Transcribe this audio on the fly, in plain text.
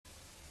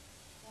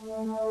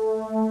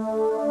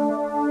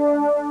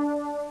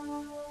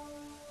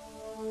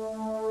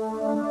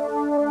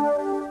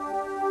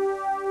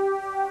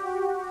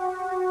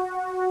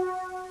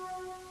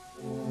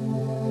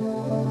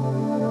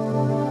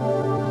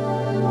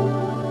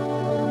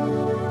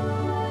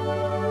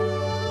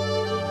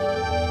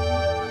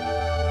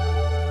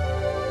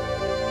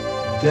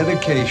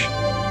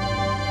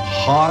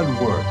hard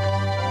work,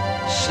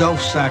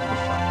 self-sacrifice.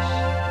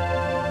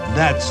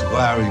 That's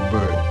Larry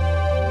Bird.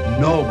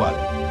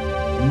 Nobody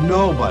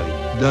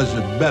does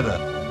it better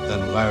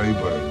than Larry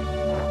Bird.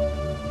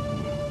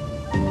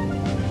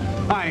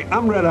 Hi,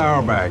 I'm Red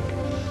Auerbach.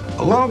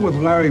 Along with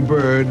Larry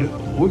Bird,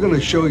 we're going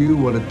to show you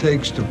what it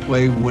takes to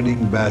play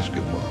winning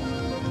basketball.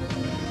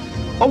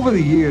 Over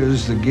the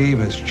years, the game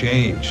has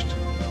changed.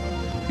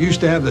 Used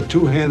to have the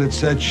two-handed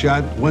set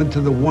shot, went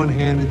to the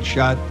one-handed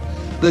shot,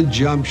 the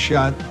jump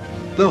shot,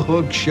 the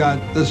hook shot,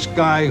 the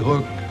sky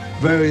hook,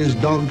 various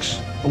dunks,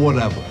 or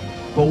whatever.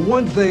 But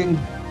one thing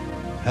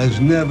has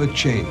never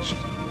changed,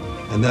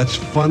 and that's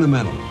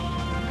fundamentals.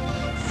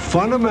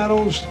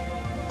 Fundamentals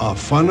are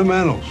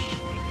fundamentals.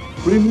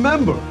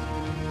 Remember,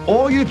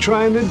 all you're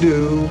trying to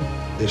do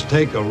is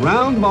take a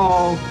round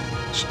ball,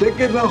 stick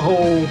it in the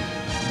hole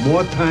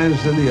more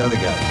times than the other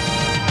guy.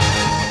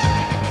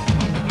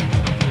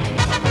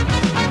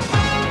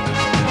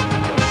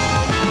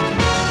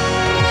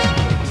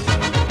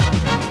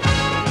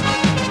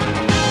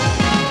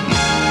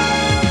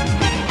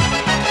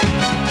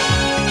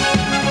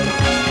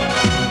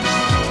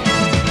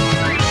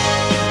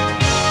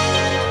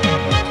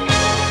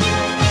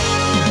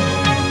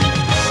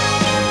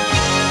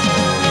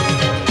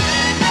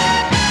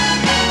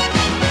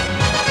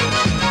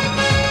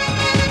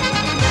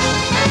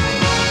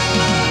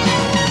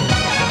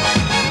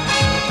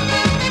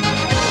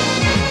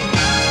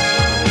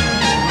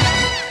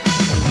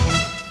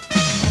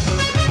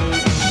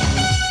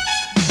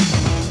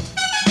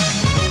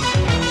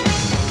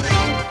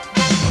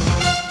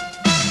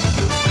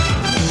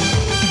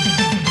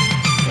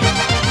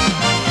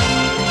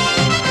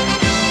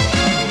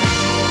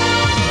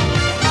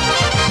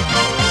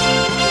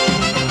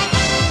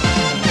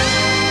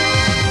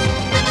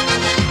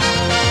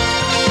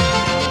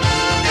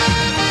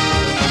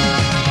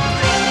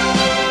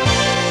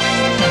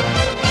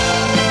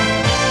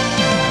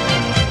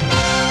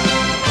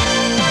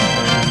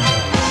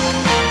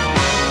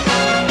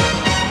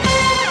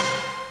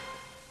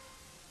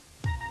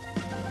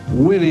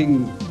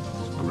 Winning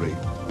is great.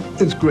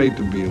 It's great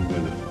to be a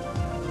winner.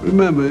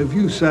 Remember, if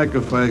you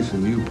sacrifice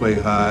and you play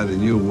hard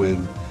and you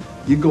win,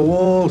 you go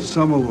all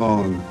summer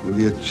long with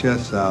your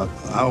chest out.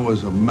 I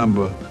was a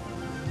member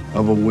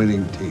of a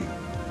winning team.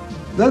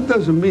 That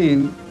doesn't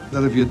mean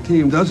that if your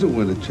team doesn't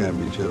win a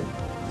championship,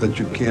 that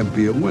you can't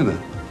be a winner.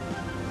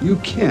 You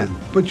can,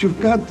 but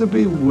you've got to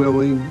be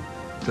willing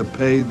to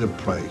pay the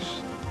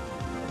price.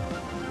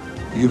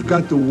 You've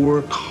got to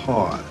work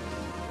hard.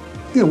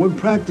 You know, when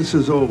practice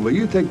is over,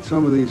 you take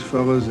some of these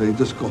fellas, they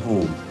just go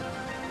home.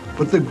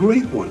 But the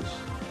great ones,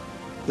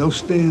 they'll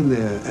stand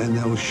there and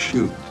they'll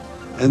shoot,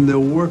 and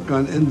they'll work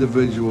on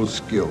individual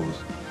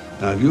skills.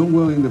 Now, if you're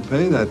willing to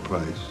pay that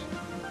price,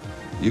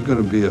 you're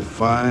going to be a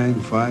fine,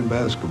 fine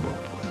basketball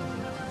player.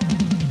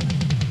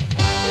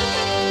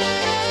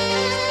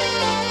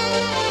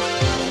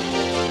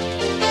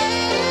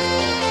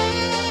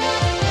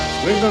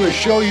 We're going to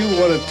show you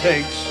what it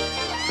takes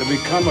to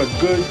become a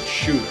good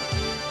shooter.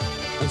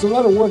 There's a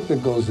lot of work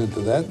that goes into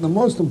that. And the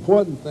most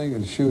important thing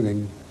in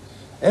shooting,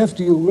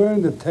 after you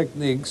learn the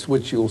techniques,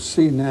 which you'll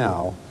see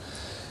now,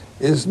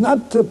 is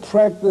not to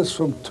practice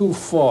from too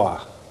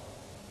far.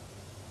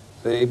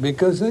 See,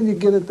 because then you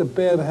get into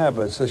bad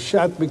habits. A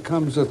shot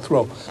becomes a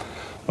throw.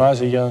 When I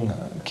was a young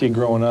kid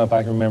growing up,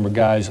 I can remember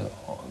guys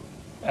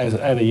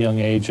at a young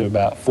age of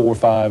about 4,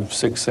 5,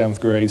 6th,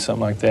 7th grade,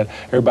 something like that.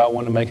 Everybody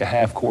wanted to make a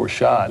half-court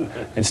shot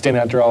and stand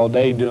out there all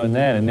day doing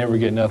that and never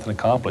get nothing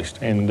accomplished.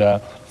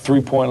 And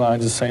three-point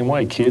line's the same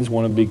way. Kids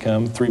want to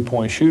become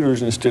three-point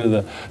shooters instead of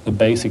the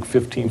basic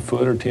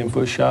 15-foot or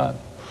 10-foot shot.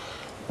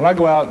 When I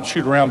go out and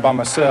shoot around by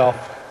myself,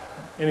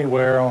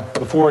 anywhere,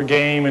 before a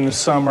game in the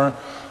summer,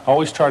 I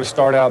always try to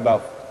start out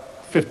about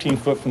 15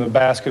 foot from the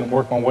basket and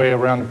work my way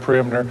around the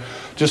perimeter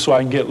just so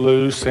I can get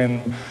loose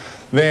and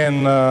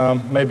then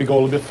maybe go a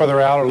little bit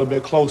further out or a little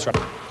bit closer.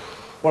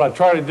 What I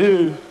try to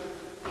do,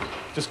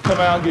 just come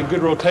out and get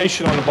good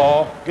rotation on the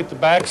ball, get the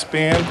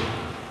backspin,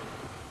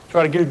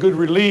 try to get a good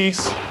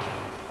release,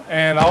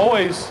 and I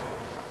always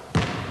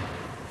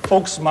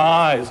focus my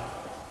eyes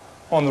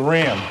on the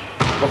rim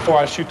before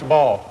I shoot the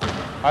ball.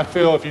 I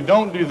feel if you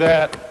don't do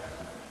that,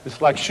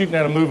 it's like shooting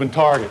at a moving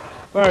target.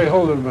 Larry,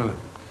 hold it a minute.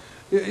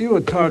 You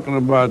were talking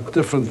about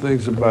different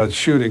things about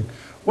shooting.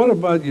 What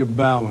about your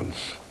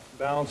balance?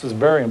 Balance is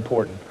very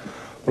important.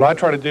 What I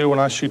try to do when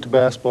I shoot the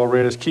basketball,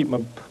 Red, is keep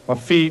my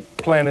feet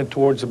planted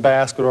towards the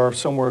basket or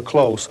somewhere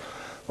close.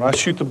 When I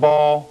shoot the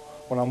ball,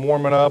 when I'm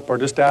warming up or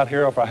just out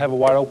here, if I have a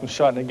wide open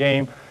shot in the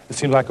game, it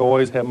seems like I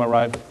always have my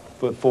right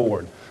foot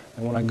forward.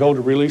 And when I go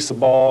to release the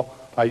ball,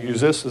 I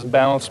use this as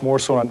balance more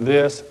so on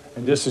this,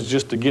 and this is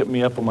just to get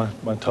me up on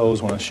my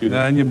toes when I shoot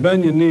Now, it. and you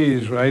bend your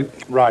knees, right?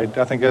 Right,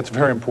 I think that's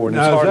very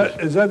important. Now, It's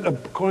hard. is that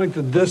according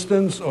to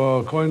distance or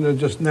according to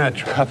just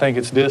natural? I think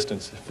it's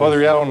distance. The further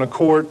you're out on the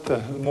court, the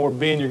more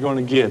bend you're going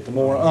to get, the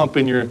more ump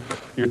in your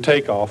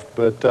takeoff.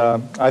 But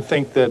I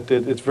think that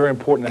it's very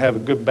important to have a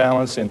good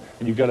balance, and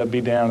you've got to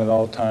be down at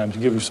all times to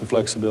give you some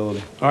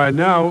flexibility. All right,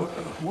 now,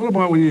 what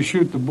about when you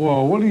shoot the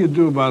ball? What do you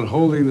do about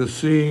holding the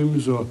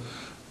seams or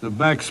the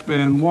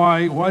backspin?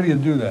 Why do you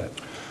do that?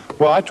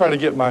 Well, I try to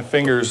get my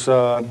fingers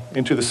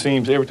into the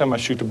seams every time I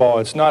shoot the ball.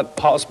 It's not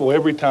possible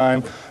every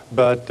time,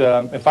 but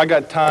if I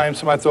got time,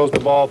 somebody throws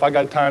the ball, if I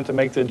got time to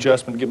make the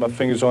adjustment, get my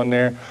fingers on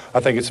there, I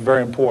think it's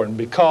very important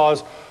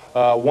because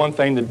one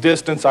thing, the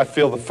distance, I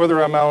feel the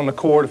further I'm out on the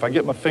court, if I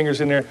get my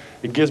fingers in there,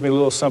 it gives me a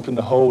little something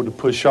to hold, to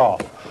push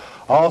off.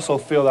 I also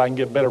feel that I can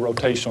get better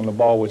rotation on the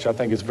ball, which I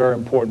think is very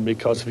important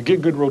because if you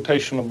get good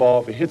rotation on the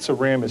ball, if it hits the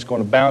rim, it's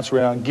going to bounce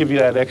around, give you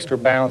that extra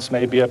bounce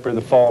maybe up there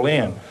to fall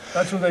in.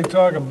 That's what they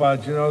talk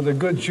about, you know, the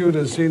good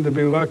shooters seem to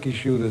be lucky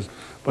shooters,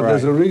 but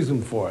there's a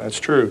reason for it. That's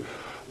true.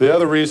 The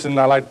other reason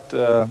I like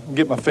to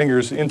get my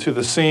fingers into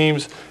the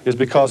seams is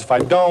because if I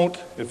don't,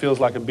 it feels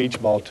like a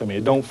beach ball to me.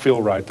 It don't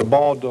feel right. The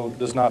ball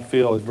does not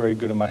feel very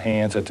good in my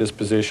hands at this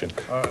position.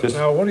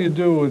 Now, what do you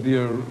do with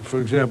your, for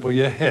example,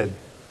 your head?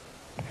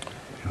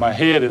 My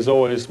head is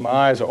always, my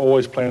eyes are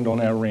always planted on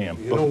that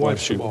rim. You don't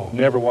watch the ball.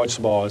 Never watch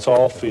the ball. It's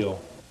all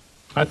feel.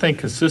 I think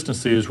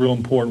consistency is real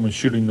important when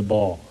shooting the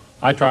ball.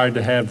 I try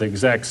to have the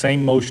exact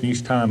same motion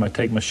each time I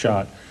take my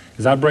shot.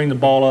 As I bring the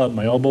ball up,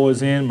 my elbow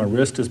is in, my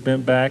wrist is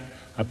bent back,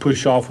 I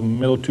push off with my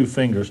middle two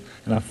fingers,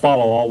 and I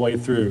follow all the way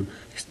through,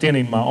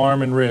 extending my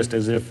arm and wrist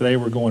as if they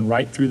were going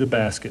right through the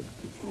basket.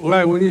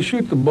 Right, when you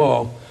shoot the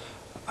ball,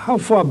 how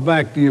far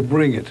back do you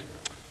bring it?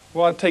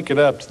 Well, I take it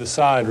up to the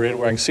side, right,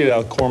 where I can see it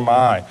out of the corner of my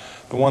eye.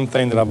 The one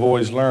thing that I've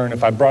always learned,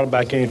 if I brought it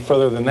back any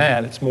further than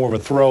that, it's more of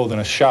a throw than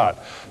a shot.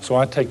 So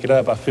when I take it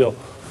up, I feel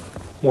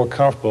more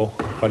comfortable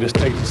if I just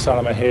take it to the side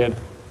of my head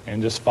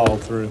and just follow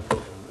through.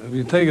 If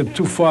you take it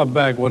too far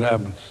back, what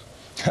happens?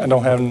 I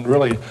don't have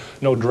really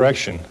no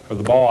direction for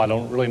the ball. I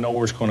don't really know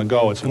where it's going to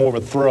go. It's more of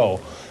a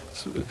throw.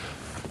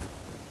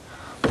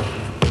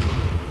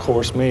 Of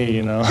course, me,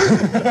 you know.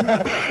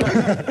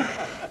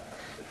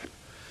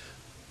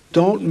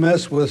 Don't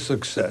mess with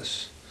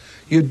success.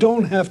 You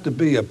don't have to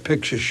be a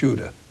picture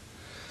shooter.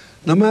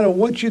 No matter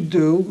what you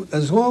do,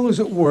 as long as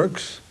it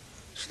works,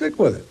 stick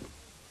with it.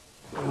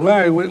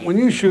 Larry, when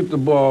you shoot the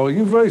ball,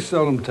 you very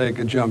seldom take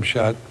a jump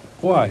shot.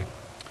 Why?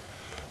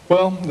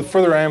 Well, the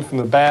further I am from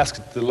the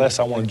basket, the less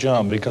I want to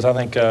jump because I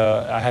think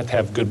I have to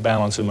have good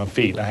balance in my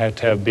feet. I have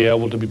to be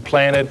able to be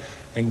planted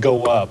and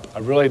go up. I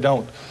really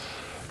don't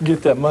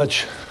get that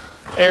much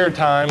air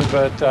time,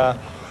 but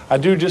I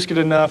do just get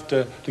enough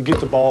to get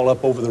the ball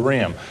up over the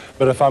rim.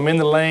 But if I'm in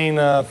the lane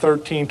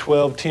 13,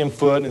 12, 10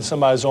 foot and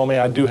somebody's on me,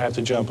 I do have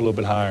to jump a little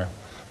bit higher.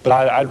 But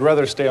I'd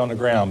rather stay on the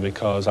ground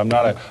because I'm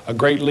not a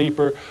great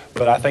leaper,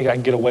 but I think I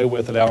can get away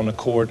with it out on the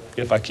court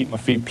if I keep my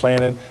feet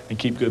planted and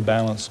keep good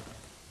balance.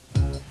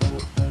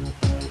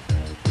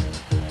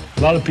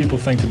 A lot of people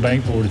think the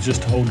bankboard is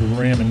just to hold the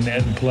rim and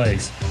net in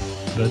place.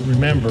 But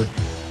remember,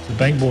 the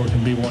bankboard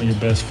can be one of your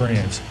best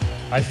friends.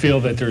 I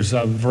feel that there's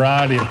a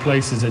variety of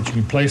places that you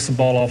can place the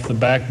ball off the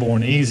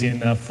backboard easy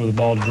enough for the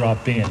ball to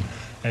drop in.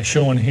 As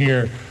shown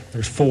here,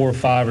 there's 4 or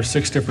 5 or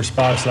 6 different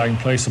spots that I can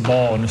place the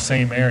ball in the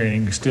same area and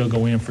you can still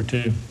go in for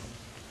 2.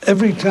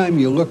 Every time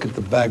you look at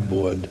the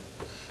backboard,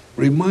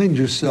 remind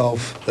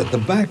yourself that the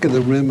back of the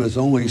rim is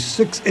only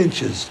 6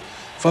 inches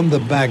from the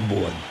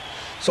backboard.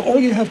 So all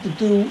you have to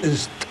do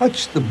is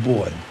touch the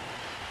board.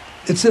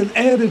 It's an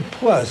added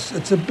plus.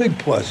 It's a big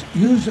plus.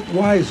 Use it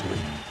wisely.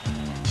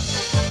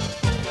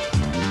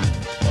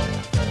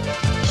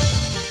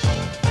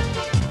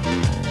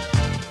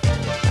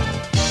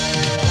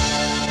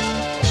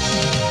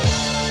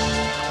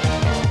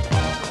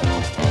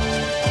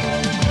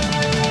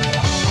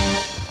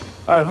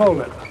 All right,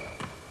 hold it.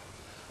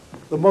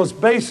 The most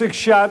basic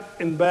shot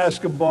in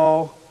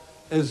basketball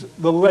is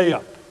the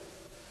layup.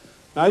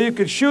 Now you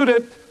can shoot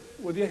it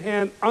with your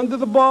hand under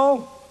the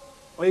ball,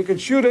 or you can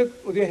shoot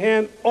it with your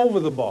hand over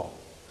the ball.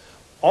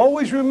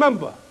 Always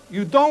remember,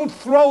 you don't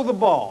throw the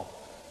ball.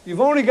 You've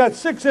only got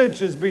 6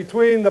 inches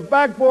between the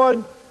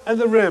backboard and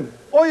the rim.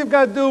 All you've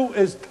got to do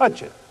is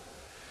touch it.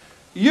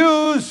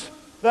 Use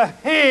the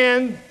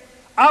hand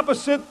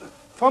opposite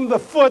from the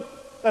foot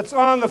that's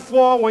on the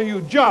floor when you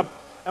jump.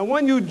 And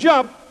when you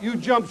jump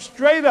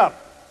straight up.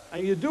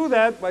 And you do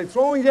that by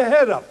throwing your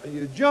head up. And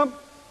you jump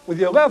with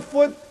your left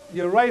foot,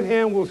 your right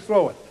hand will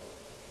throw it.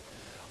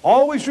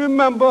 Always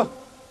remember,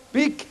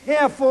 be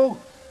careful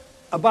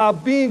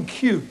about being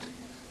cute.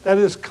 That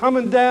is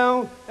coming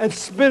down and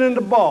spinning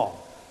the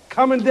ball.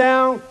 Coming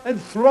down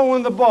and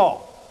throwing the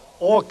ball.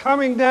 Or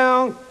coming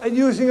down and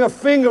using a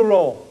finger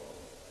roll.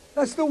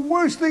 That's the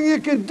worst thing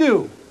you can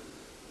do.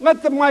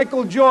 Let the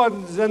Michael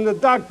Jordans and the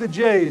Dr.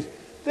 J's,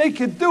 they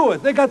can do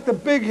it. They got the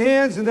big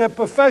hands and they're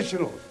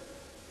professionals.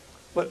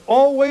 But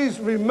always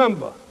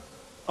remember,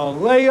 a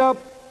layup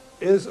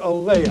is a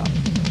layup.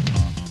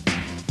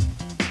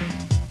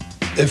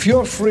 If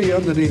you're free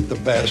underneath the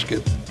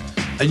basket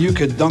and you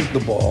can dunk the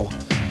ball,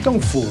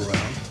 don't fool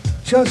around.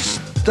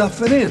 Just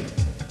stuff it in.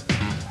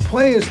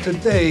 Players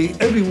today,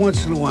 every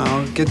once in a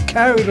while, get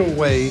carried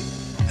away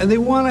and they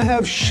want to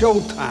have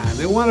showtime.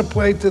 They want to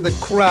play to the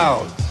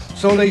crowd.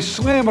 So they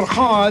slam it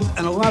hard,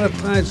 and a lot of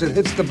times it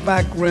hits the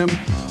back rim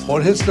or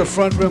it hits the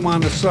front rim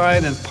on the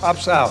side and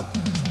pops out.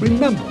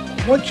 Remember,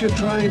 what you're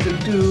trying to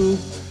do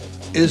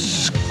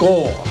is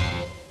score.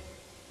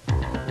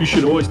 You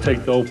should always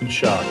take the open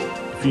shot.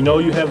 If you know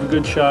you have a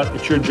good shot,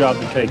 it's your job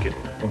to take it.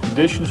 When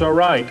conditions are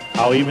right,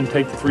 I'll even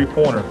take the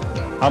three-pointer.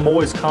 I'm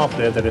always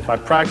confident that if I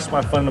practice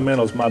my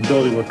fundamentals, my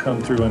ability will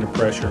come through under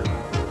pressure.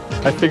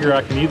 I figure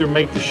I can either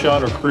make the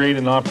shot or create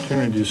an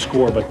opportunity to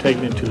score by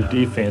taking it to the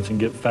defense and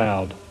get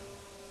fouled.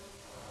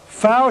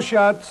 Foul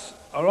shots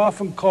are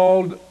often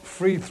called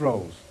free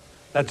throws.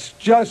 That's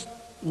just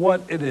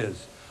what it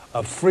is,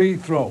 a free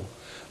throw.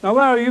 Now,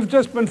 Larry, you've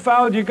just been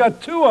fouled. You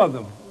got 2 of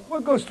them.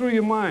 What goes through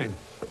your mind?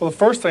 Well, the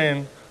first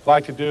thing I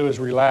like to do is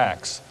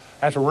relax.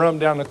 After running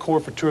down the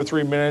court for 2 or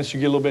 3 minutes, you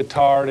get a little bit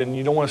tired and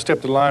you don't want to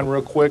step the line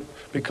real quick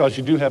because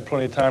you do have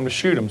plenty of time to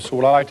shoot them. So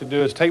what I like to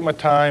do is take my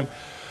time,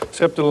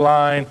 step to the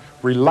line,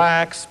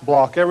 relax,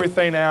 block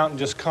everything out, and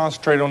just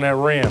concentrate on that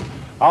rim.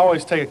 I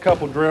always take a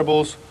couple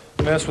dribbles,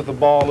 mess with the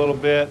ball a little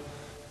bit,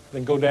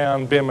 then go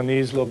down, bend my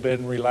knees a little bit,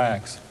 and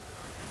relax.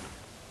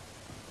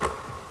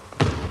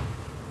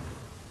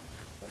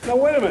 Now,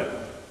 wait a minute.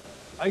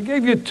 I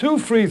gave you 2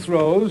 free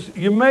throws,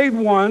 you made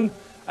 1,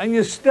 and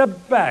you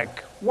stepped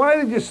back. Why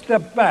did you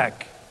step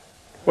back?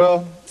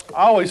 Well,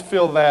 I always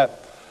feel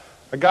that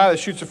a guy that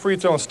shoots a free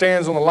throw and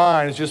stands on the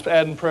line is just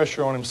adding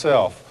pressure on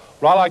himself.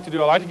 What I like to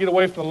do, I like to get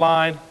away from the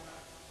line,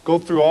 go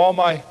through all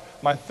my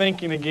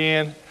thinking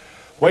again,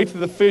 wait till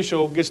the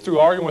official gets through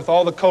arguing with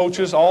all the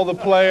coaches, all the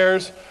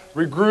players,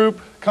 regroup,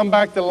 come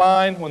back to the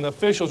line when the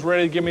official's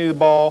ready to give me the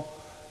ball,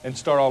 and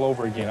start all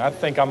over again. I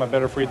think I'm a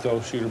better free throw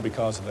shooter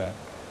because of that.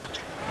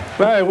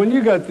 Larry, when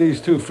you got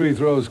these 2 free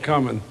throws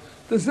coming,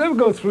 does it ever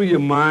go through your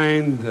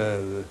mind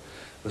the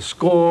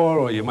score,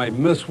 or you might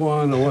miss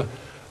one, or what?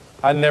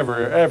 I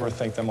never, ever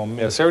think that I'm going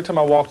to miss. Every time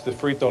I walk to the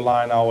free throw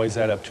line, I always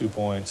add up 2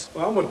 points.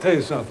 Well, I'm going to tell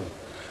you something.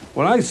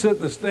 When I sit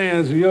in the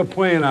stands and you're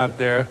playing out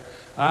there,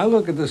 I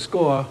look at the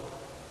score,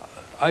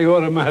 I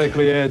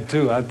automatically add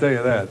 2, I'll tell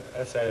you that.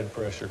 That's added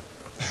pressure.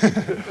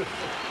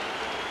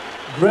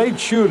 Great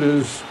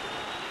shooters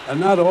are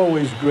not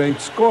always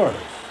great scorers.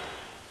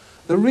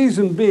 The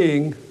reason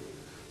being,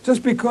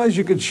 just because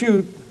you can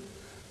shoot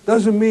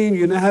doesn't mean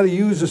you know how to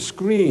use a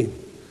screen.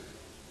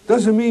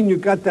 Doesn't mean you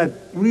got that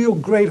real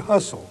great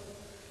hustle.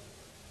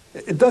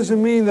 It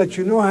doesn't mean that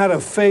you know how to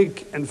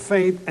fake and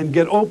feint and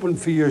get open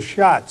for your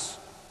shots.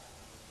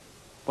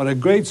 But a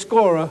great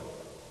scorer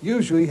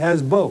usually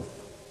has both.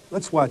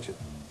 Let's watch it.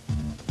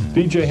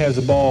 DJ has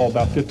the ball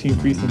about 15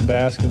 feet from the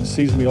basket and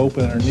sees me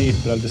open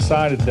underneath, but I've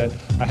decided that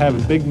I have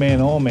a big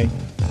man on me,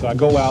 so I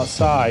go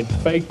outside,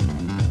 fake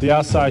the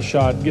outside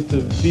shot, get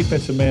the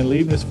defensive man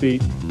leaving his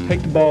feet,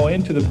 take the ball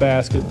into the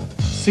basket,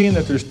 seeing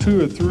that there's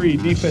 2 or 3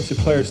 defensive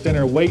players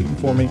standing there waiting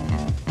for me,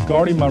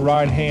 guarding my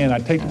right hand, I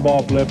take the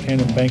ball with left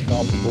hand and bank it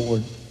off the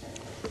board.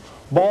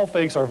 Ball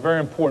fakes are a very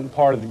important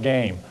part of the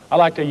game. I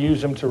like to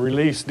use them to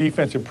release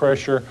defensive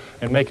pressure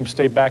and make them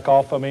stay back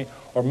off of me,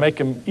 or make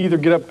them either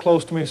get up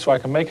close to me so I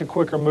can make a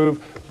quicker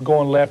move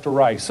going left or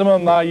right. Some of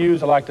them I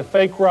use, I like to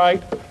fake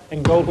right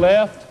and go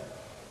left,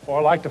 or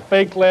I like to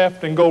fake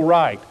left and go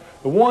right.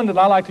 The one that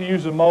I like to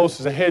use the most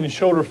is a head and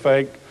shoulder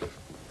fake,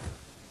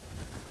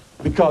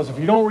 because if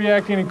you don't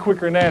react any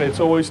quicker than that, it's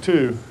always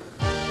 2.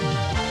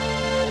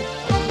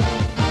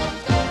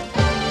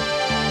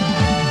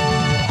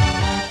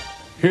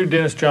 Here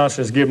Dennis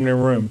Johnson is giving him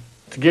room.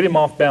 To get him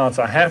off balance,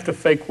 I have to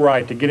fake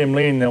right to get him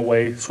leaning that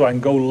way so I can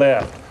go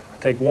left.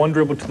 Take 1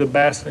 dribble to the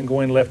basket and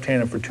go in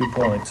left-handed for 2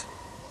 points.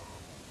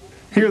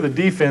 Here the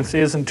defense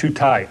isn't too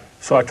tight,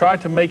 so I try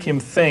to make him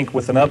think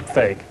with an up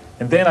fake,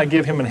 and then I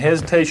give him a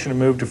hesitation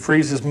move to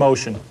freeze his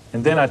motion,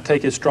 and then I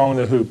take it strong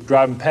to the hoop,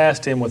 driving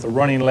past him with a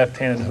running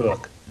left-handed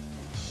hook.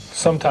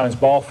 Sometimes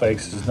ball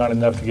fakes is not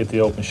enough to get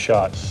the open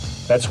shot.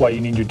 That's why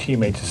you need your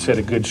teammate to set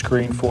a good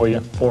screen for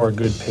you or a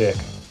good pick.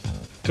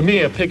 To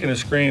me, a pick and a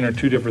screen are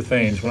 2 different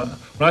things. When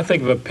I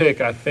think of a pick,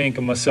 I think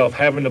of myself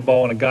having the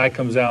ball and a guy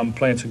comes out and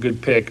plants a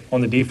good pick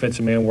on the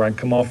defensive man where I can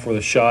come off for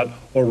the shot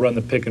or run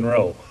the pick and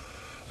roll.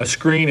 A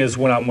screen is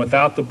when I'm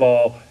without the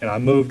ball and I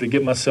move to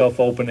get myself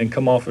open and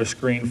come off a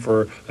screen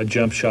for a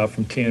jump shot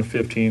from 10,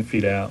 15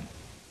 feet out.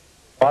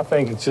 I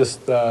think it's just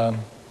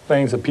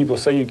things that people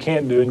say you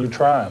can't do and you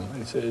try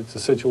them. It's a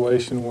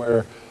situation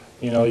where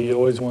you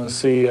always want to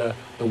see the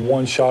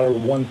one shot or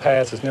one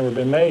pass that's never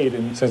been made,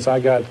 and since I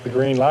got the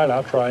green light,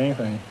 I'll try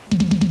anything.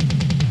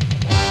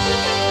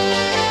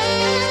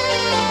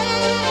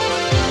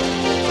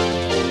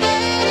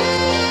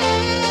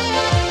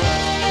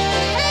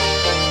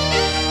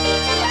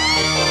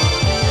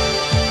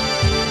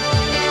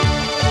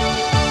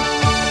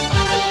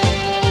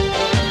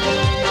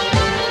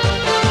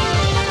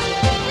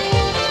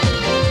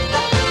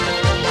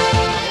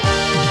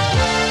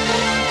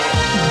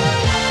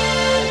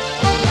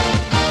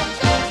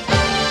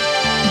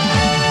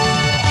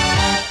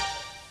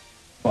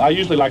 I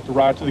usually like to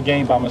ride to the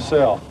game by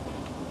myself.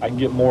 I can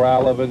get more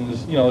out of it, and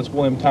it's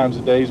one of them times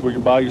of days where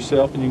you're by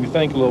yourself and you can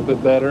think a little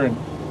bit better, and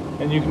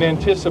you can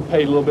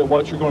anticipate a little bit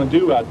what you're going to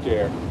do out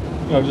there.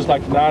 Just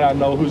like tonight, I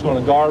know who's going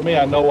to guard me.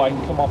 I know I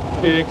can come off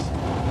the picks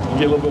and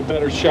get a little bit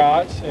better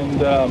shots,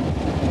 and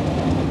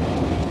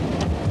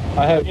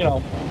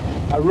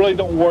I really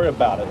don't worry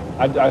about it.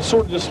 I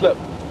sort of just let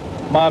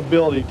my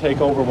ability take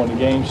over when the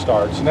game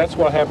starts, and that's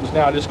what happens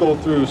now. I just go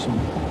through some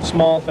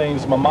small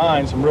things in my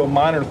mind, some real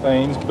minor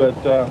things, but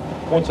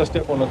once I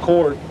step on the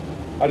court,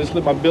 I just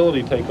let my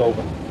ability take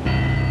over.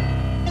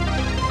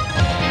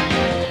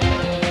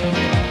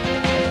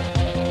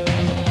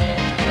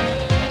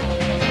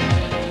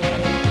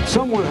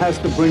 Someone has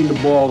to bring the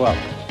ball up.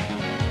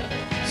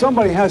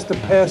 Somebody has to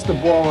pass the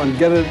ball and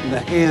get it in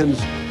the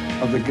hands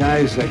of the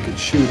guys that can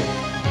shoot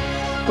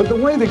it. But the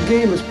way the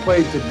game is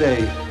played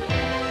today,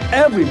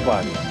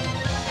 everybody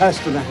has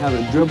to know how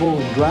to dribble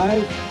and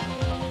drive.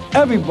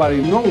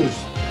 Everybody knows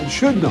and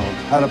should know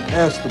how to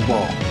pass the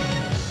ball.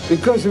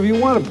 Because if you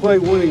want to play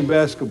winning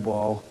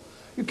basketball,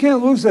 you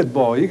can't lose that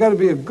ball. You got to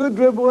be a good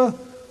dribbler.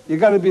 You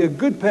got to be a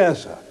good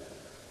passer.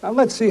 Now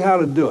let's see how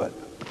to do it.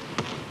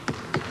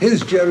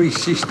 Here's Jerry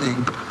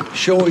Sichting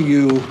showing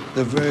you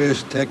the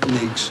various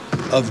techniques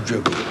of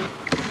dribbling.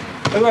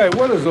 Hey,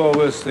 what is all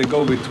this? They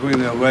go between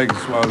their legs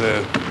while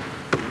they're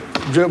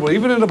dribbling,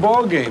 even in a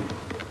ball game.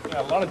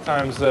 Yeah, a lot of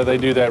times they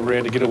do that,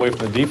 Red, to get away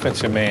from the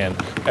defensive man.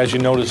 As you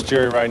notice,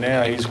 Jerry, right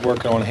now, he's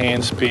working on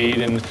hand speed,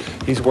 and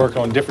he's working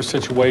on different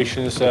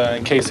situations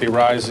in case he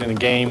rises in a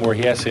game where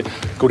he has to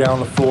go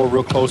down the floor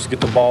real close to get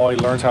the ball. He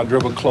learns how to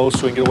dribble close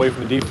so he can get away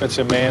from the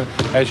defensive man.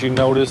 As you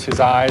notice, his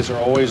eyes are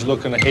always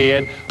looking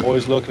ahead,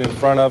 always looking in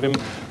front of him,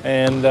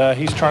 and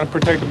he's trying to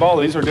protect the ball.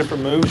 These are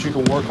different moves you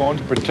can work on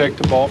to protect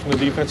the ball from the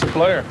defensive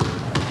player.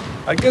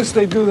 I guess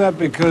they do that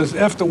because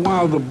after a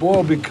while the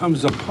ball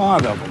becomes a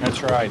part of them.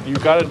 That's right.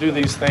 You've got to do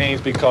these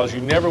things because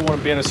you never want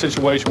to be in a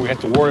situation where you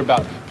have to worry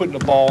about putting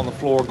the ball on the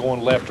floor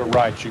going left or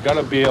right. You've got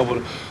to be able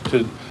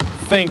to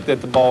think that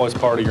the ball is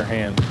part of your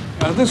hand.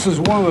 Now, this is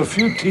one of the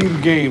few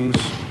team games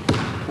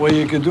where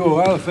you can do a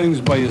lot of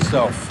things by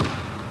yourself.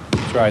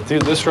 That's right.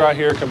 This right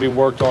here can be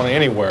worked on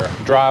anywhere.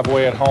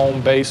 Driveway, at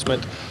home,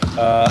 basement,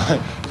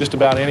 just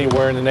about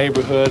anywhere in the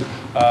neighborhood.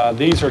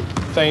 These are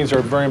things that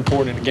are very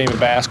important in the game of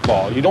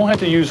basketball. You don't have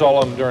to use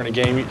all of them during a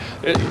game.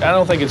 I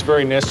don't think it's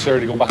very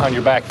necessary to go behind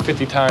your back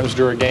 50 times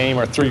during a game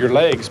or through your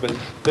legs, but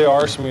there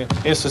are some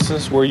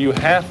instances where you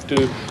have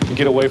to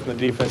get away from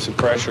the defensive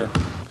pressure.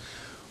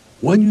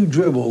 When you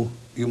dribble,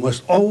 you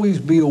must always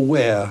be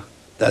aware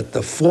that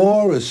the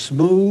floor is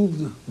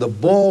smooth, the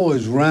ball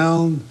is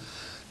round,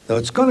 though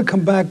it's going to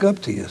come back up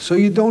to you, so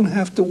you don't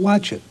have to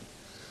watch it.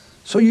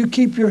 So you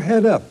keep your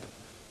head up.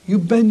 You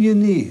bend your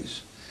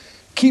knees.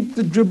 Keep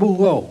the dribble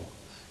low.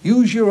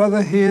 Use your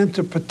other hand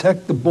to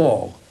protect the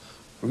ball.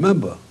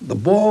 Remember, the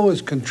ball is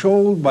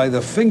controlled by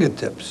the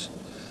fingertips,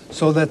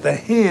 so that the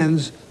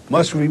hands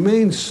must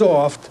remain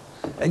soft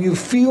and you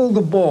feel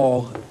the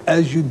ball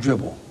as you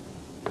dribble.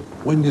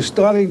 When you're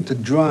starting to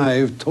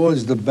drive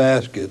towards the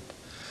basket,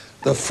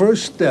 the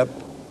first step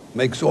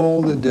makes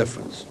all the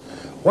difference.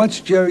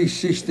 Watch Jerry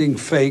Sichting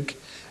fake,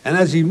 and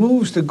as he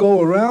moves to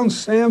go around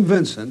Sam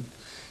Vincent,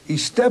 he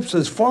steps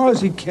as far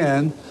as he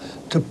can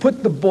to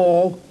put the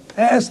ball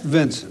past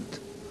Vincent.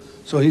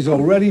 So he's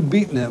already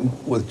beaten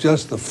him with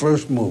just the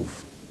first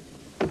move.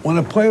 When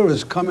a player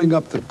is coming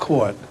up the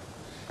court,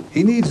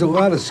 he needs a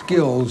lot of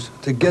skills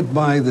to get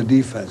by the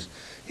defense.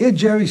 Here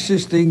Jerry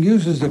Sichting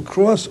uses a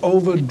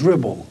crossover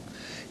dribble.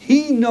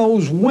 He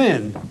knows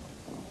when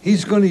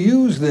he's going to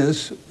use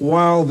this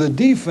while the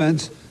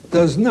defense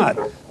does not.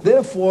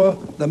 Therefore,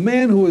 the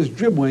man who is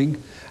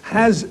dribbling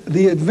has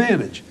the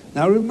advantage.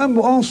 Now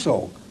remember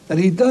also that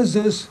he does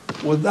this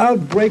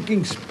without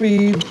breaking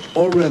speed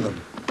or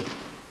rhythm.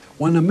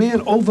 When a man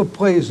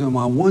overplays him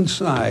on one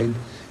side,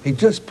 he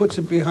just puts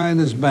it behind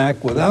his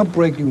back without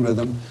breaking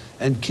rhythm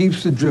and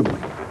keeps the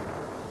dribbling.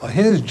 Well,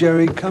 here's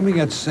Jerry coming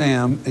at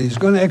Sam, and he's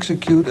going to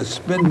execute a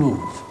spin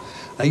move.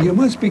 Now, you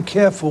must be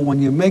careful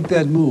when you make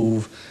that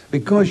move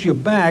because your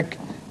back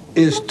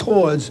is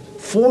towards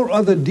 4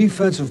 other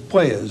defensive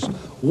players,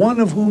 one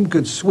of whom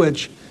could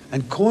switch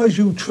and cause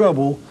you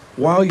trouble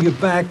while your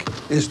back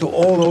is to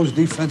all those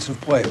defensive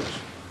players.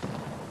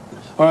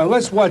 All right,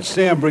 let's watch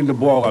Sam bring the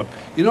ball up.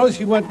 You notice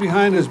he went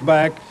behind his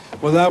back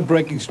without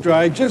breaking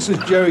stride, just as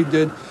Jerry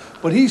did,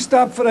 but he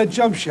stopped for that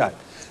jump shot.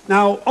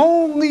 Now,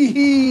 only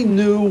he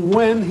knew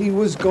when he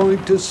was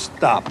going to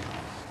stop.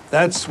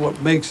 That's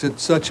what makes it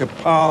such a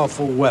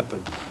powerful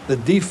weapon. The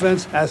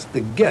defense has to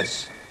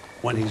guess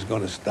when he's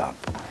going to stop.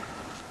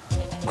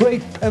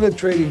 Great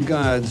penetrating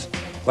guards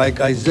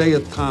like Isaiah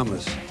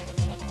Thomas,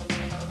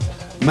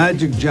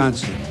 Magic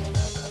Johnson,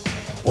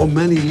 or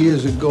many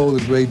years ago,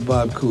 the great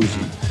Bob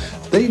Cousy.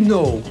 They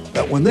know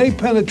that when they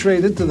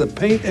penetrate into the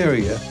paint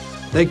area,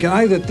 they can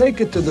either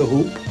take it to the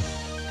hoop,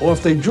 or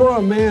if they draw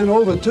a man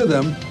over to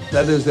them,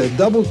 that is their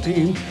double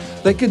team,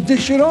 they can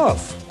dish it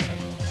off.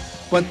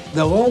 But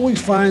they'll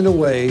always find a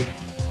way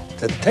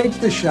to take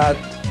the shot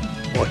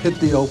or hit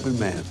the open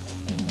man.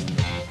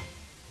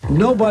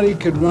 Nobody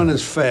can run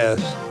as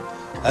fast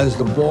as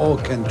the ball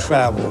can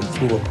travel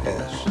through a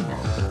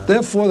pass.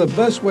 Therefore, the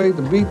best way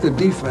to beat the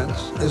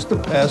defense is to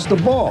pass the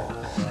ball.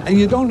 And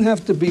you don't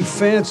have to be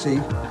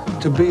fancy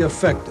to be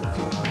effective.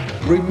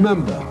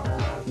 Remember,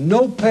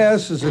 no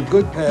pass is a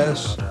good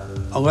pass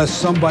unless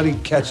somebody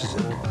catches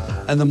it.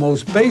 And the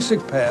most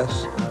basic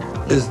pass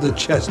is the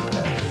chest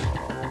pass.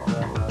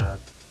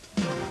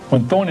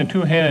 When throwing a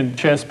two-handed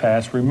chest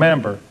pass,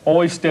 remember,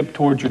 always step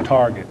towards your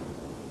target.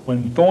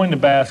 When throwing the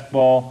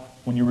basketball,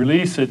 when you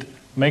release it,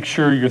 make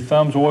sure your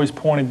thumb's always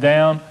pointed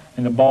down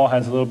and the ball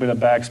has a little bit of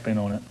backspin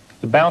on it.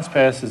 The bounce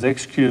pass is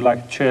executed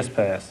like a chest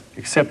pass,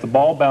 except the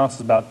ball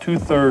bounces about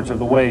 2/3 of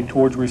the way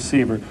towards the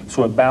receiver,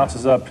 so it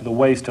bounces up to the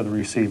waist of the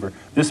receiver.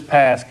 This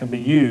pass can be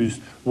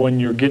used when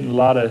you're getting a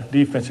lot of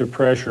defensive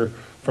pressure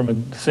from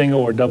a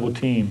single or double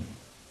team.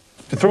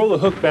 To throw the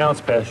hook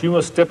bounce pass, you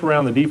must step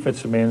around the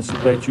defensive man so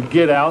that you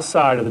get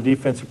outside of the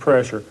defensive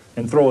pressure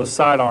and throw a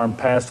sidearm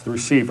pass to the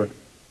receiver.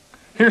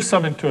 Here's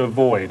something to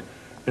avoid.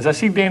 As I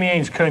see Danny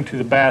Ainge cutting to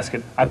the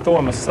basket, I throw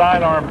him a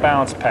sidearm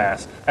bounce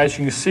pass. As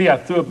you can see, I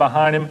threw it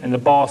behind him and the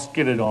ball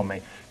skidded on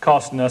me,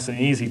 costing us an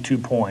easy 2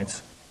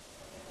 points.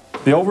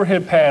 The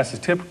overhead pass is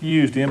typically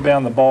used to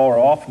inbound the ball or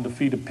often to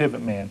feed a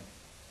pivot man.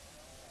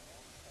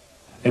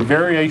 A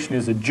variation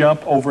is a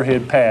jump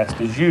overhead pass.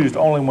 It is used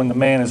only when the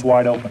man is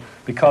wide open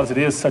because it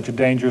is such a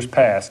dangerous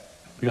pass.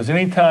 Because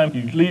anytime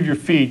you leave your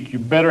feet, you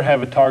better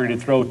have a target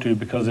to throw to,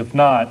 because if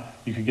not,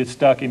 you could get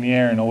stuck in the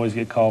air and always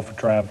get called for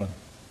traveling.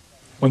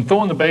 When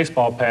throwing the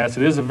baseball pass,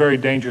 it is a very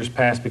dangerous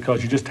pass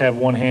because you just have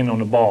one hand on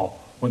the ball.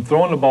 When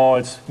throwing the ball,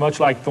 it's much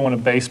like throwing a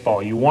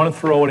baseball. You want to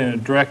throw it in a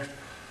direct,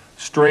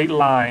 straight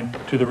line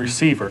to the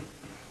receiver.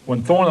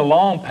 When throwing a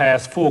long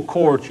pass full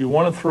court, you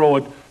want to throw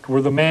it to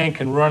where the man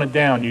can run it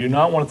down. You do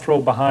not want to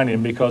throw behind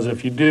him, because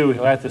if you do,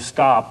 he'll have to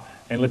stop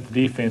and let the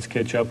defense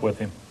catch up with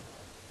him.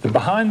 The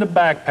behind the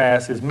back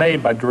pass is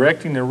made by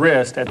directing the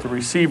wrist at the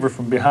receiver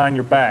from behind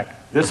your back.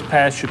 This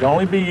pass should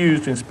only be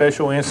used in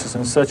special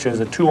instances such as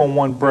a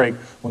 2-on-1 break,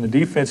 when the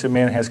defensive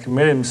man has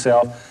committed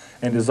himself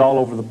and is all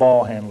over the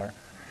ball handler.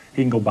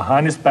 He can go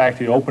behind his back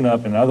to open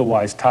up an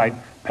otherwise tight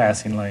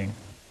passing lane.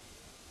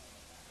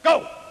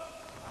 Go!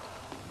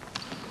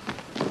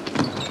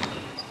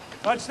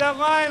 Watch that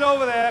line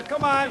over there.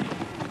 Come on.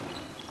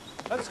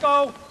 Let's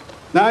go.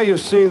 Now you've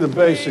seen the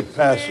basic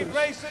passes.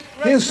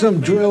 Here's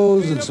some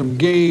drills and some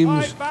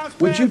games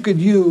which you could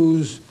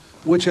use,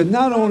 which are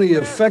not only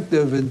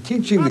effective in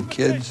teaching the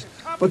kids,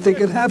 but they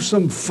can have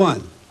some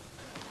fun.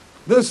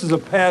 This is a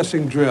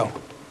passing drill.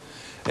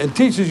 It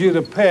teaches you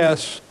to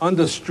pass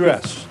under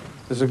stress.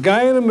 There's a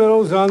guy in the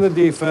middle who's on the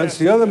defense,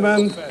 the other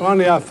men on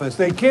the offense.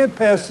 They can't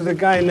pass to the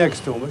guy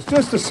next to him. It's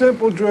just a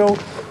simple drill,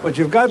 but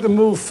you've got to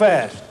move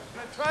fast.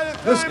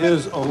 This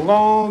is a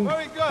long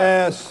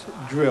pass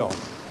drill,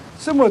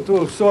 similar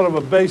to a sort of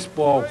a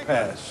baseball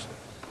pass.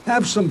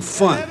 Have some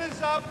fun. Your head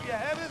is up, your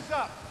head is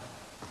up.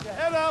 Your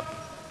head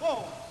up,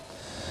 boom.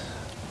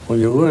 When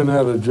you learn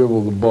how to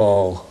dribble the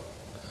ball,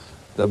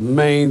 the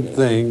main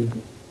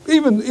thing,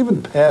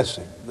 even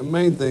passing, the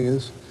main thing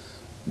is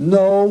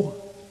no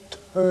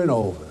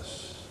turnovers.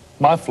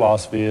 My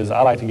philosophy is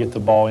I like to get the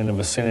ball in the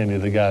vicinity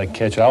of the guy to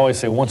catch it. I always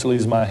say once it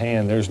leaves my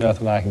hand, there's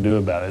nothing I can do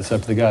about it. It's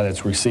up to the guy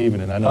that's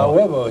receiving it. I know.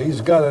 However,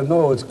 he's got to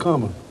know it's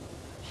coming.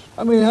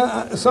 I mean,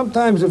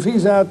 sometimes if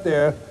he's out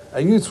there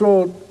and you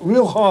throw it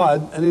real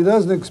hard and he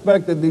doesn't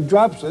expect it and he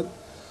drops it,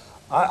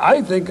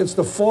 I think it's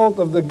the fault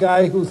of the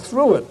guy who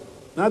threw it,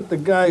 not the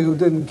guy who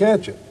didn't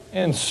catch it.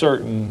 In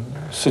certain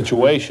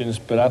situations,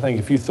 but I think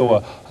if you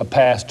throw a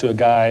pass to a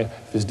guy,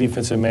 if his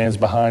defensive man's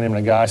behind him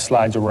and a guy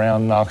slides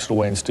around, knocks it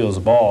away and steals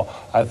the ball,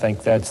 I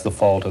think that's the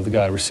fault of the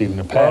guy receiving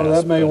the pass. Well,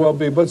 that may well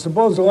be, but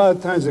suppose a lot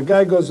of times the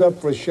guy goes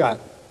up for a shot,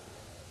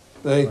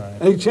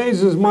 and he changes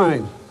his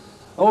mind.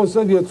 All of a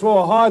sudden you throw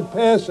a hard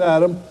pass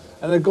at him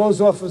and it goes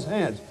off his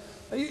hands.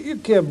 You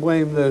can't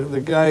blame the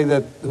guy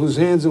whose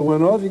hands it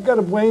went off. You got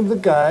to blame the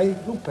guy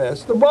who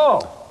passed the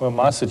ball. Well, in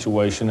my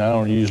situation, I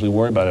don't usually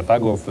worry about it. If I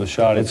go for the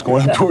shot, it's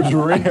going up towards the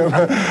rim.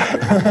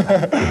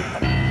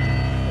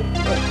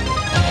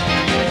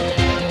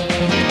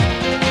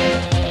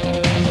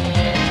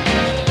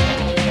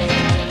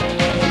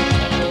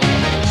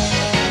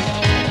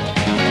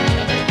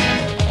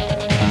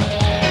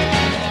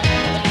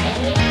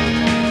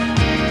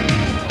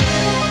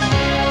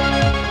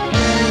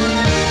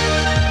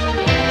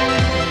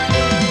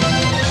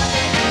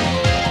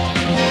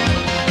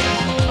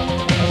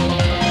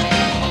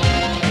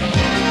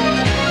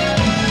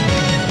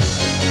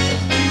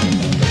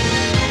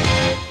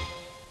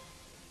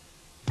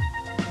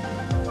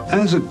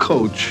 As a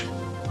coach,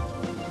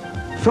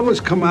 fellas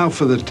come out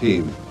for the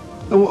team.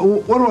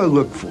 What do I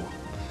look for?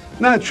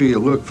 Naturally, you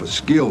look for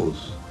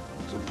skills.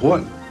 It's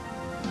important.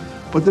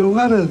 But there are a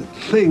lot of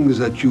things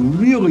that you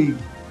really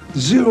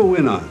zero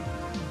in on,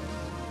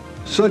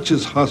 such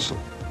as hustle.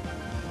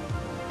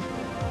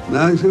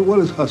 Now, you say, what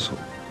is hustle?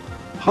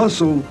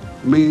 Hustle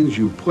means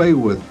you play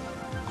with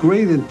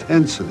great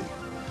intensity.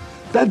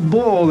 That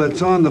ball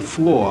that's on the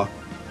floor,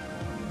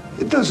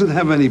 it doesn't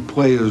have any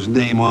player's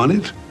name on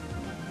it.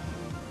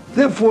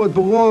 Therefore, it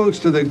belongs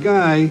to the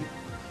guy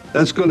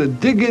that's going to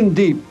dig in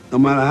deep, no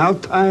matter how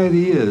tired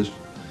he is,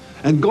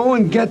 and go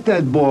and get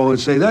that ball and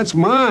say, that's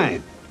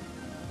mine.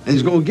 And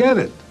he's going to get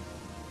it.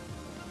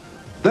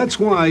 That's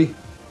why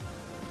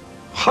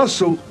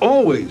hustle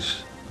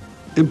always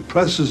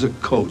impresses a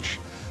coach.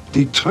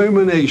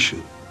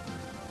 Determination,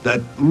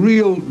 that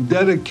real,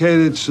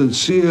 dedicated,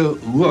 sincere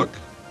look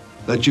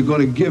that you're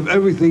going to give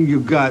everything you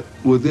got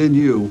within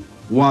you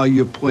while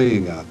you're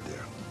playing out there.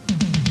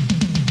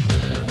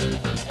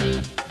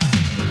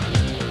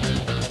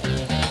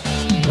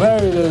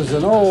 Larry, there's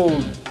an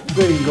old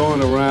thing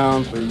going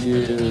around for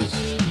years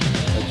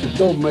that you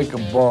don't make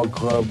a ball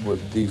club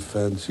with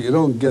defense. You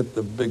don't get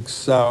the big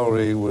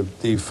salary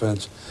with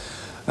defense.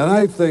 And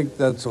I think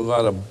that's a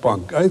lot of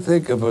bunk. I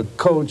think if a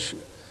coach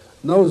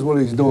knows what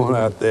he's doing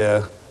out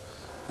there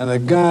and a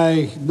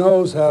guy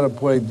knows how to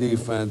play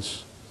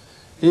defense,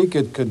 he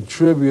could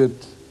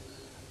contribute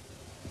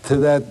to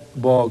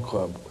that ball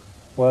club.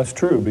 Well, that's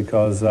true,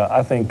 because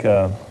I think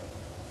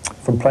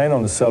from playing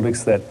on the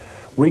Celtics that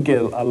we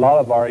get a lot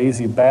of our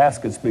easy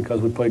baskets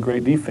because we play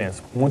great defense.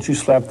 Once you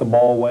slap the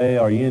ball away,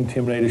 or you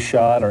intimidate a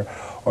shot,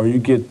 or you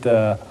get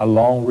a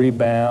long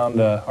rebound,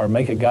 or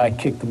make a guy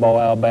kick the ball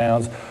out of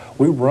bounds,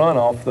 we run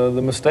off the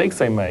mistakes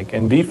they make,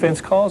 and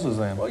defense causes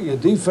them. Well, your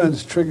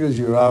defense triggers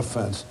your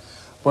offense.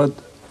 But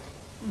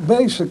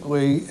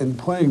basically, in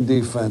playing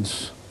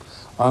defense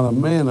on a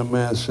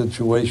man-to-man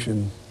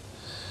situation,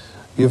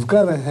 you've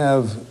got to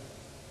have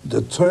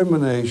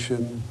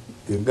determination.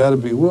 You've got to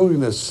be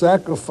willing to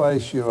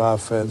sacrifice your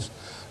offense,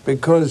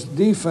 because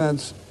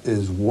defense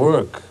is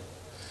work.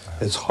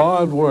 It's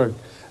hard work.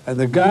 And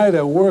the guy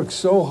that works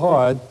so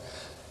hard,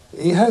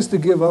 he has to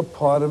give up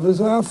part of his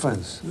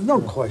offense. There's no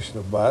question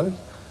about it.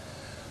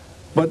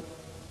 But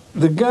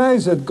the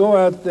guys that go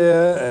out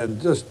there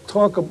and just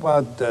talk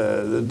about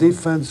the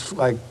defense,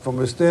 like from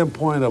a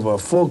standpoint of a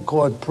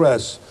full-court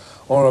press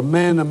or a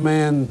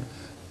man-to-man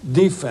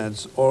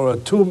defense or a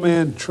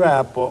two-man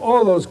trap or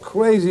all those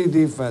crazy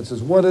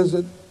defenses, what is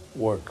it?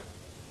 Work.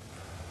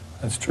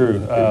 That's true.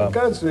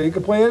 You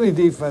can play any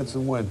defense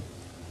and win.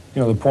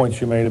 You know, the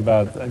points you made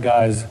about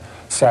guys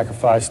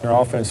sacrificing their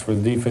offense for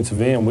the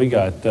defensive end, we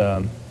got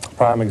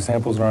prime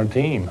examples on our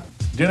team.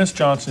 Dennis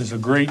Johnson is a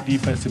great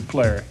defensive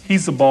player.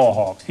 He's the ball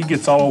hawk. He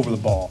gets all over the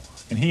ball,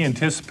 and he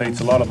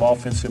anticipates a lot of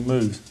offensive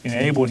moves,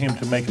 enabling him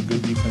to make a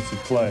good defensive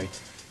play.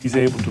 He's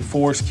able to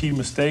force key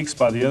mistakes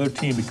by the other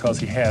team because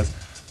he has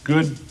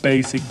good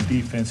basic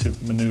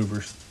defensive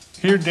maneuvers.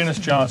 Here, Dennis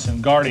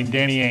Johnson, guarding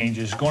Danny Ainge,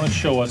 is going to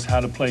show us how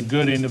to play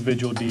good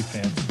individual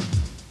defense.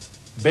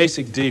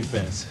 Basic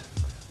defense.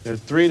 There are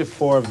 3 to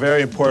 4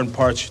 very important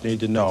parts you need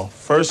to know.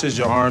 First is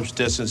your arm's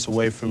distance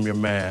away from your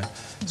man.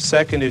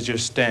 Second is your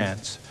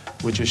stance,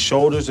 with your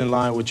shoulders in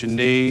line with your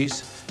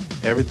knees,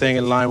 everything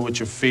in line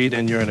with your feet,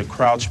 and you're in a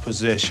crouched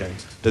position.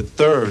 The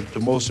third, the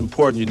most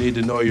important, you need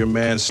to know your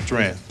man's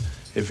strength.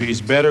 If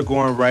he's better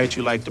going right,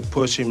 you like to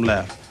push him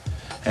left.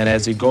 And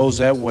as he goes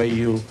that way,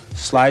 you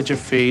slide your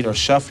feet or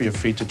shuffle your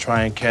feet to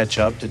try and catch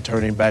up, to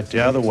turn him back the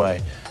other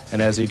way.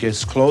 And as he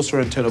gets closer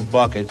into the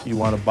bucket, you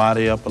want to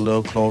body up a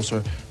little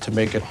closer to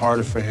make it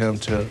harder for him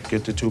to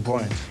get the 2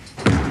 points.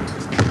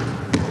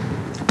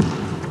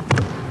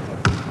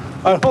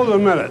 Hold a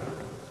minute.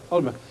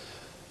 Hold a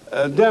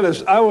minute.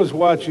 Dennis, I was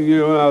watching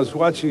you, and I was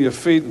watching your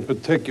feet in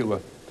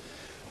particular.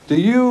 Do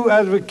you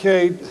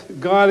advocate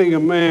guarding a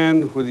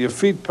man with your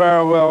feet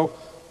parallel,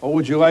 or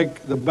would you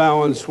like the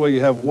balance where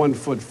you have 1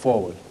 foot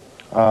forward?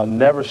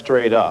 Never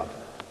straight up.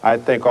 I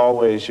think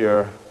always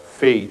your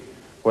feet,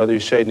 whether you're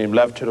shading him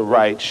left to the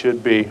right,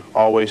 should be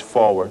always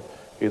forward,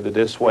 either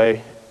this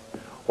way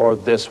or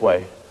this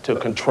way, to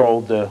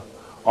control the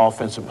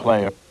offensive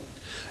player.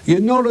 You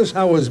notice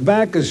how his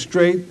back is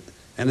straight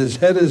and his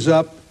head is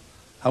up,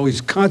 how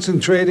he's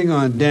concentrating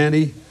on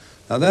Danny.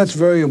 Now that's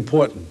very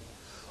important.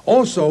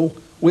 Also,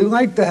 we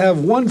like to have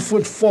 1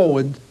 foot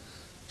forward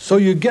so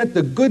you get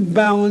the good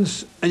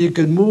balance and you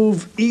can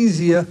move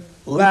easier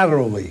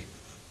laterally.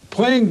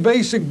 Playing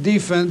basic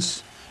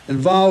defense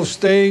involves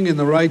staying in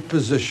the right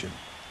position.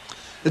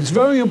 It's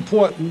very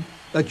important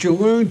that you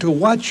learn to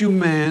watch your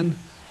man,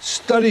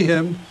 study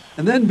him,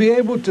 and then be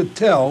able to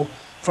tell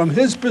from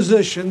his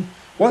position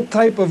what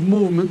type of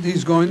movement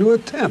he's going to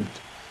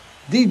attempt.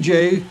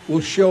 DJ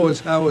will show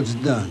us how it's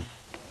done.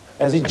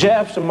 As he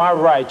jabs to my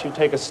right, you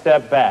take a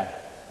step back.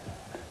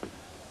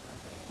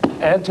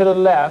 And to the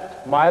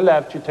left, my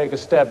left, you take a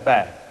step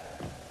back.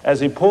 As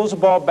he pulls the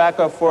ball back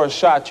up for a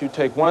shot, you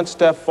take 1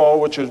 step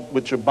forward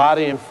with your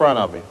body in front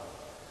of him.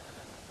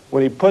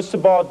 When he puts the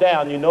ball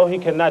down, you know he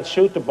cannot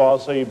shoot the ball,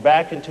 so you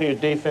back into your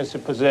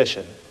defensive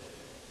position.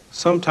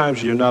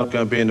 Sometimes you're not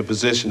going to be in the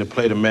position to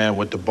play the man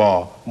with the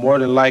ball. More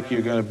than likely,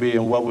 you're going to be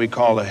in what we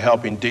call a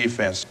helping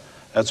defense.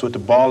 That's with the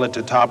ball at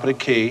the top of the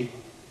key,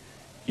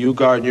 you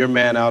guarding your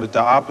man out at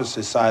the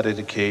opposite side of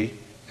the key,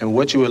 and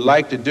what you would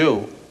like to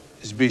do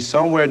is be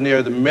somewhere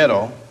near the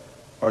middle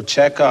or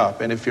check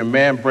up, and if your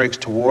man breaks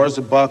towards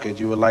the bucket,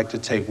 you would like to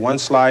take 1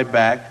 slide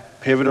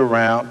back, pivot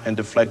around, and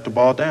deflect the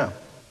ball down.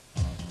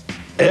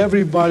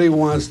 Everybody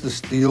wants to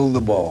steal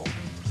the ball.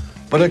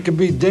 but it can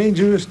be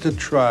dangerous to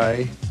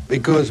try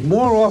because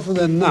more often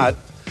than not,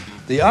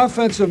 the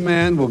offensive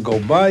man will go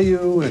by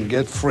you and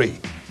get free,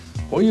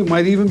 or you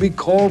might even be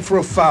called for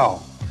a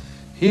foul.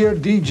 Here,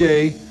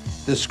 DJ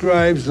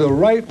describes the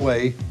right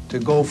way to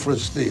go for a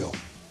steal.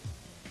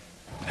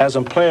 As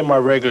I'm playing my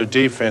regular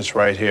defense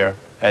right here,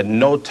 at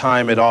no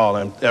time at all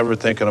I'm ever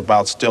thinking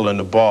about stealing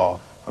the ball.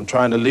 I'm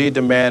trying to lead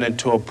the man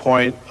into a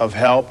point of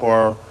help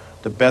or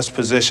the best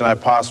position I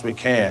possibly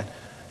can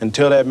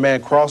until that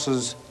man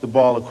crosses the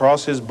ball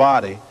across his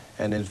body,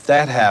 and if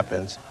that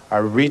happens, I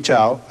reach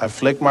out, I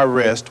flick my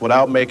wrist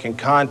without making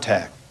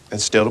contact and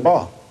steal the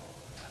ball.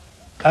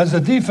 As a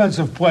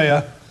defensive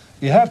player,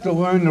 you have to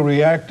learn to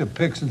react to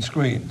picks and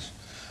screens.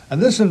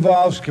 And this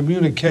involves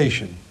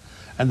communication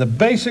and the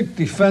basic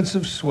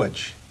defensive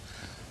switch,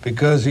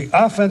 because the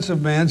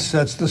offensive man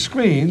sets the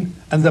screen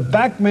and the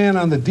back man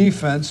on the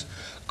defense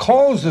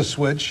calls the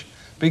switch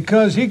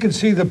because he can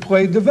see the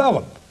play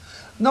develop.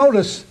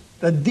 Notice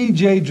that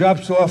DJ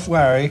drops off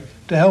Larry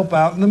to help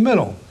out in the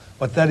middle,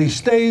 but that he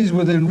stays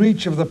within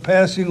reach of the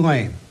passing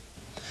lane.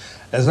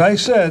 As I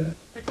said,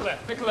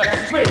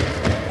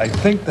 I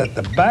think that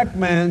the back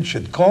man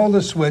should call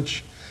the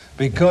switch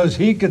because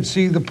he can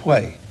see the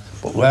play.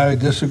 But Larry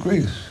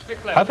disagrees.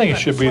 I think it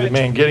should be the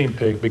man getting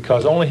picked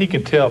because only he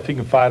can tell if he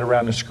can fight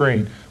around the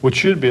screen, which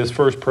should be his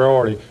first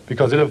priority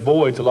because it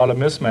avoids a lot of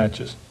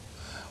mismatches.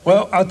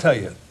 Well, I'll tell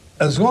you,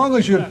 as long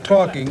as you're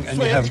talking and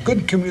you have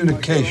good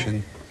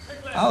communication,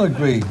 I'll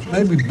agree,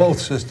 maybe both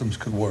systems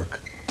could work.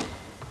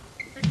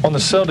 On the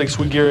Celtics,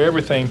 we gear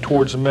everything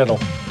towards the middle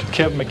to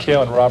Kevin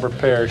McHale and Robert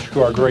Parrish,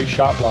 who are great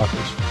shot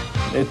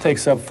blockers. It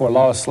takes up for a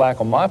lot of slack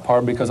on my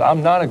part because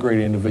I'm not a great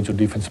individual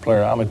defensive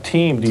player. I'm a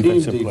team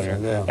defensive player.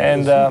 Yeah.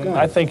 And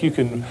I think you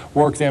can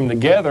work them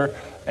together.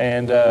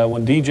 And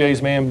when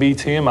DJ's man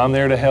beats him, I'm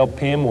there to help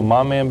him. When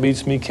my man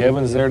beats me,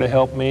 Kevin's there to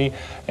help me.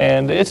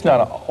 And it's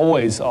not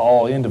always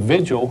all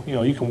individual. You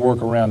know, you can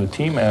work around the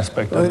team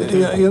aspect of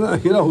it.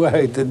 You know,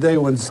 Larry, today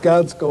when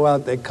scouts go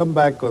out, they come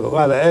back with a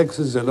lot of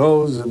X's and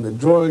O's and the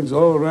drawings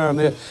all around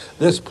there.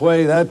 This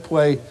play, that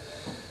play.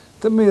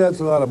 To me,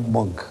 that's a lot of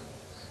bunk.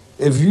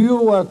 If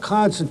you are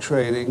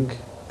concentrating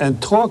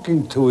and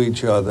talking to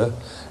each other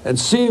and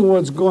seeing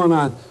what's going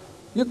on,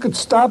 you could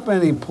stop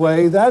any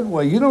play that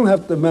way. You don't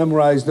have to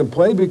memorize the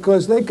play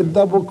because they could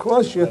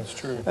double-cross you. That's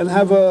true. And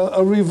have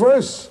a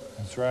reverse.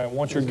 That's right.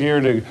 Once you're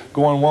geared to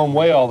going one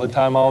way all the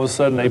time, all of a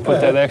sudden they put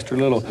that extra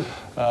little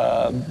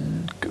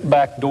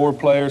backdoor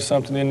play or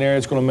something in there.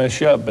 It's going to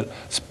mess you up. But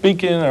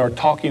speaking or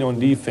talking on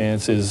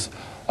defense is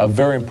a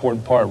very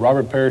important part.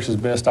 Robert Parrish is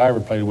the best I ever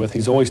played with.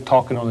 He's always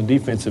talking on the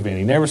defensive end.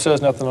 He never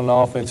says nothing on the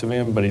offensive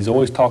end, but he's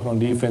always talking on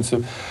the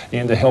defensive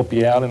end to help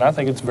you out, and I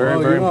think it's very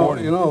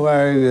important. You know,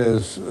 Larry,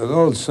 there's an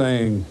old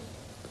saying,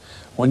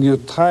 when you're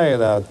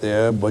tired out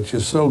there, but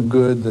you're so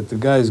good that the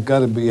guy's got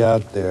to be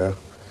out there,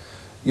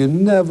 you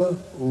never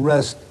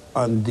rest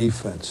on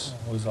defense.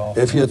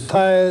 If you're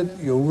tired,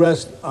 you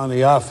rest on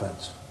the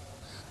offense.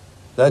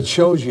 That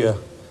shows you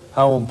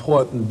how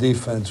important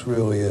defense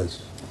really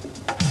is.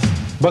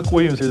 Buck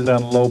Williams is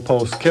down the low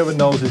post. Kevin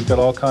knows he's got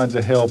all kinds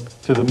of help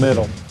to the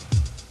middle.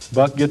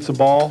 Buck gets the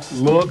ball,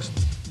 looks.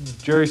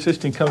 Jerry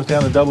Sistine comes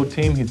down the double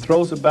team. He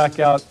throws it back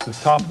out to the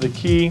top of the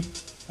key.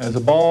 As the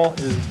ball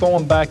is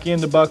thrown back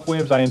into Buck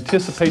Williams, I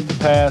anticipate the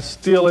pass,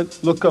 steal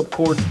it, look up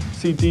court,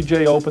 see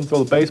DJ open,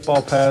 throw the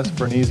baseball pass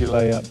for an easy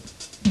layup.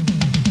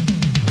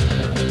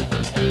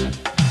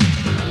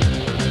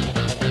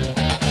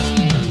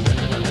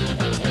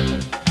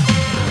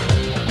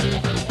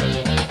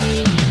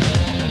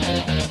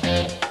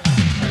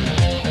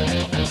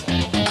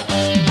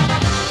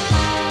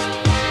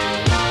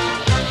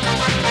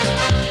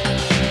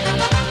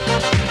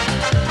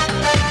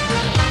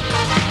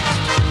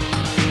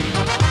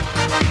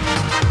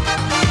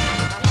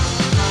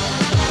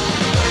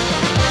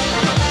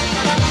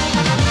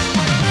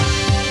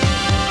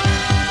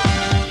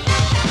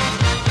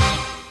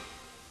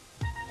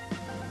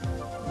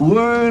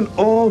 Learn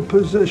all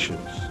positions.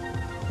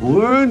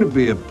 Learn to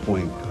be a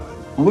point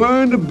guard.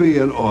 Learn to be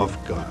an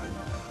off guard.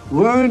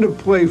 Learn to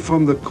play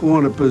from the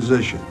corner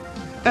position.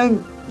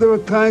 And there are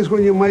times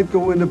when you might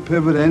go into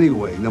pivot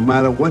anyway, no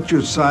matter what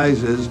your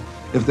size is,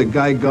 if the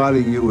guy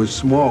guarding you is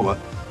smaller.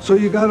 So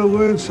you got to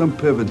learn some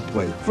pivot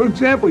play. For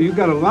example, you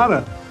got a lot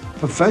of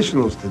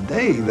professionals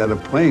today that are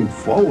playing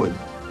forward,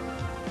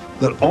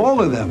 that all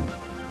of them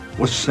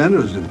were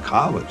centers in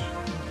college.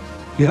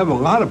 You have a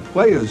lot of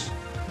players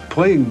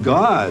playing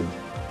guard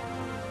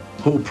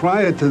who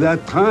prior to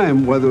that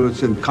time, whether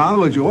it's in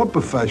college or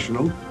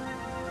professional,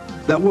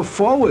 that were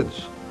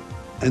forwards,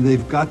 and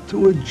they've got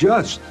to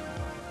adjust.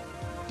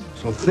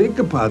 So think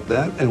about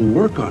that and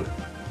work on it.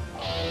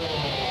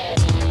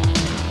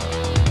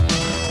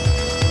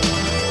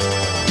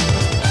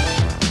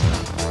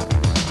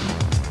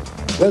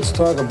 Let's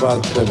talk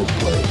about pivot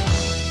play.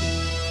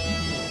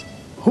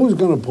 Who's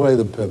going to play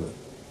the pivot?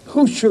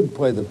 Who should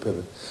play the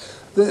pivot?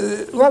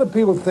 A lot of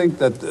people think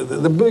that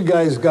the big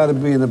guy's got to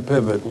be in the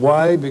pivot.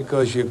 Why?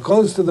 Because you're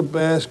close to the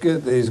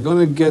basket. He's going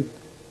to get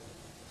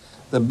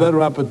the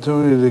better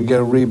opportunity to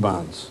get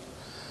rebounds.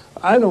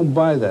 I don't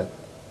buy that.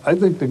 I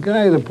think the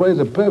guy that plays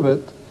a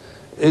pivot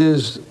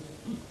is,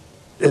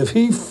 if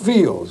he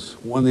feels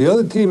when the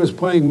other team is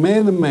playing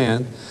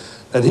man-to-man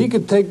that he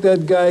could take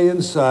that guy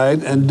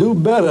inside and do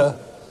better.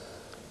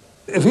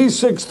 If he's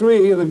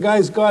 6'3" and the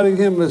guy's guarding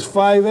him as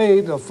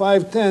 5'8" or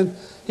 5'10",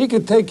 he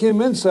could take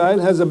him inside,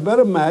 has a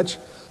better match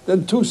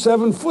than two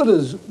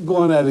 7-footers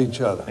going at each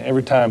other.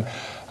 Every time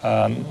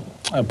an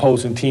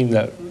opposing team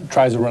that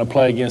tries to run a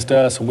play against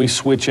us and we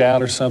switch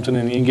out or something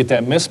and you get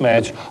that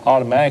mismatch,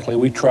 automatically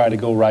we try to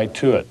go right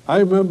to it. I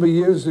remember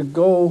years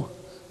ago,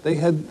 they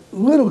had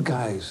little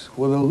guys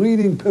were the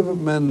leading pivot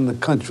men in the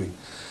country.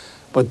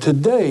 But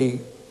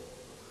today,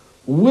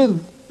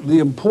 with the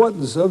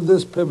importance of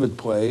this pivot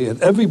play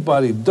and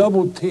everybody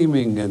double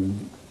teaming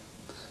and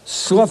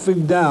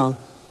sloughing down,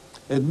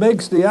 it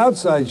makes the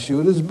outside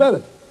shooters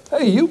better.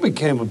 Hey, you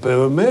became a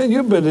pivot man.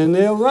 You've been in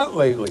there a lot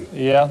lately.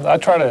 Yeah,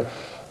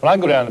 when I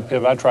go down to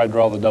pivot, I try to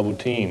draw the double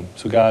team.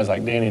 So guys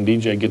like Danny and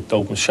DJ get the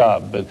open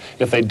shot. But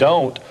if they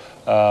don't,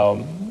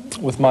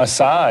 with my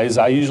size,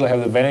 I usually have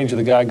the advantage of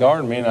the guy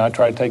guarding me, and I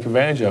try to take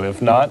advantage of it.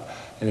 If not,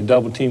 and a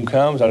double team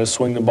comes, I just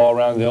swing the ball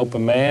around the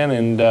open man,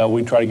 and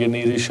we try to get an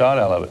easy shot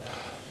out of it.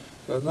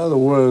 So in other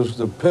words,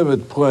 the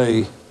pivot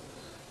play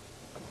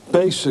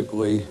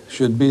basically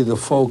should be the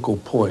focal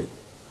point,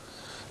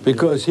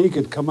 because he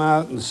could come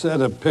out and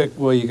set a pick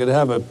where you could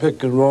have a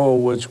pick and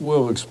roll, which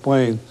we'll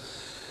explain.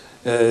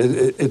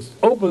 It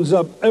opens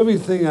up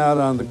everything out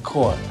on the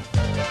court.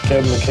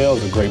 Kevin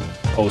McHale's a great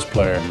post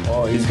player.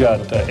 Oh, he's got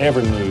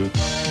every move.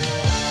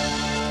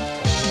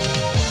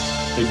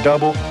 They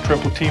double,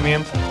 triple team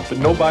him, but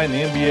nobody in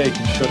the NBA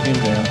can shut him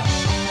down.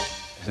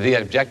 The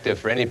objective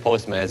for any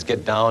postman is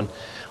get down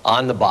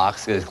on the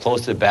box, get as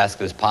close to the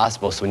basket as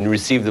possible, so when you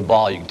receive the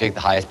ball, you can take the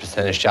highest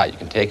percentage shot you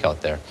can take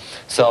out there.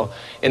 So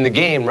in the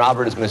game,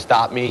 Robert is going to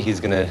stop me. He's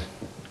going to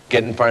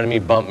get in front of me,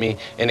 bump me,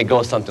 and it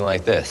goes something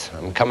like this.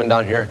 I'm coming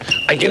down here,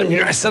 I get him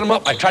here, I set him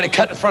up, I try to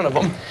cut in front of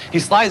him. He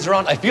slides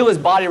around, I feel his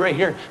body right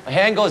here. My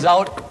hand goes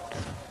out,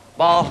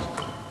 ball,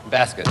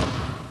 basket.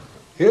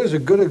 Here's a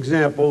good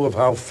example of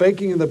how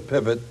faking the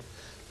pivot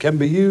can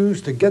be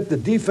used to get the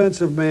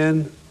defensive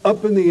man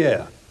up in the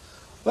air.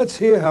 Let's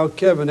hear how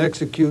Kevin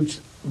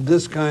executes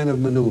this kind of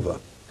maneuver.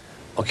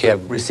 Okay,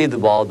 I've received the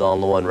ball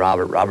down low on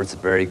Robert. Robert's a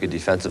very good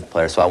defensive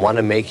player, so I want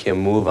to make him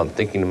move. I'm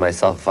thinking to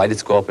myself, if I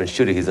just go up and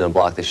shoot it, he's going to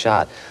block the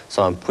shot.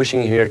 So I'm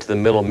pushing him here to the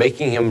middle,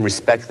 making him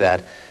respect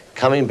that.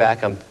 Coming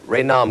back,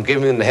 right now I'm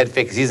giving him the head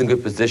fake because he's in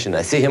good position.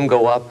 I see him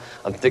go up.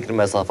 I'm thinking to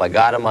myself, I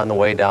got him on the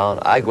way down.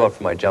 I go up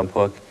for my jump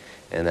hook,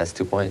 and that's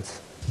 2 points.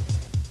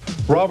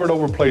 Robert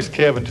overplays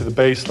Kevin to the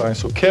baseline,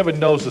 so Kevin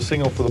knows to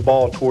signal for the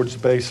ball towards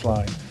the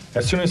baseline.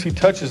 As soon as he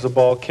touches the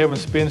ball, Kevin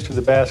spins to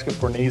the basket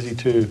for an easy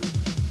 2.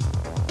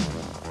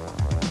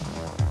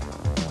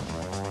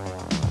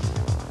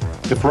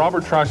 If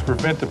Robert tries to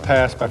prevent the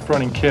pass by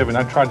fronting Kevin,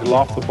 I try to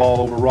loft the ball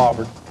over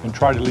Robert and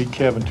try to lead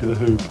Kevin to the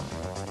hoop.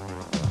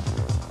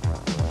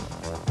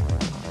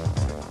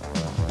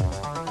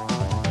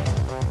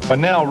 By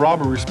now,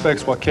 Robert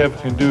respects what Kevin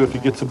can do if he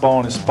gets the ball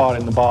in his spot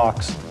in the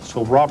box,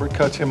 so Robert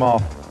cuts him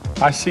off.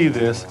 I see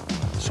this,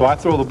 so I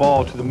throw the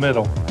ball to the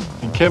middle,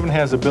 and Kevin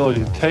has the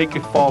ability to take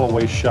a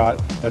fall-away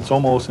shot that's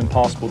almost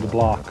impossible to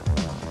block.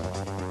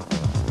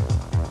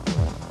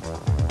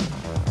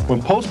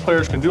 When post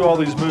players can do all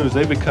these moves,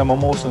 they become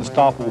almost an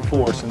unstoppable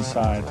force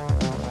inside.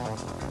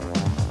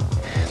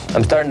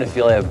 I'm starting to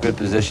feel I have good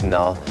position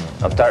now.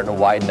 I'm starting to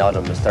widen out.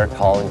 I'm going to start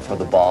calling for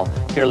the ball.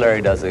 Here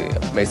Larry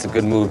makes a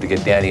good move to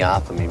get Danny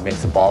off him. He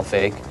makes a ball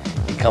fake.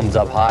 He comes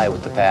up high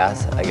with the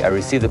pass. I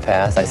receive the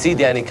pass. I see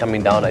Danny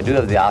coming down. I do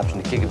have the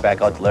option to kick it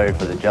back out to Larry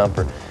for the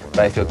jumper, but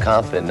I feel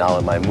confident now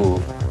in my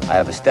move. I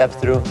have a step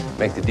through,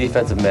 make the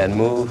defensive man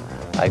move.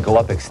 I go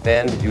up,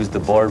 extend, use the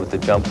board with the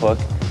jump hook,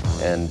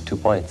 and 2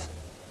 points.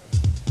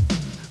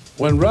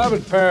 When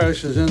Robert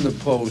Parrish is in the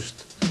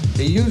post,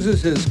 he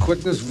uses his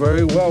quickness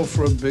very well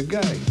for a big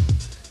guy.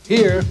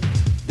 Here,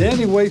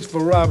 Danny waits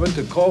for Robert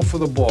to call for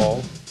the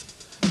ball,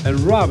 and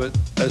Robert,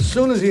 as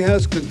soon as he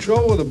has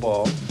control of the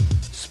ball,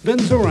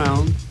 spins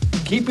around,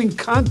 keeping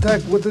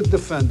contact with the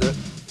defender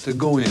to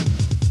go in.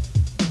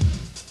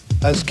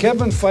 As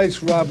Kevin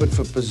fights Robert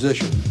for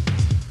position,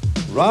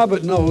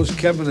 Robert knows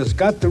Kevin has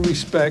got to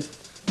respect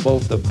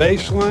both the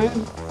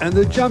baseline and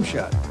the jump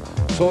shot.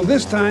 So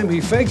this time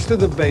he fakes to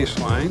the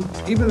baseline,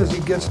 even as he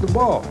gets the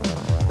ball.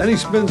 Then he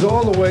spins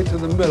all the way to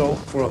the middle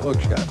for a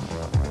hook shot.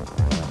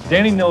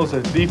 Danny knows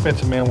that the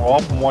defensive man will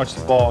often watch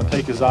the ball and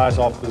take his eyes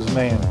off of his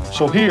man.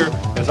 So here,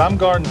 as I'm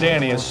guarding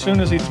Danny, as soon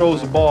as he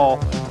throws the ball,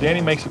 Danny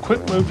makes a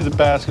quick move to the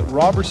basket.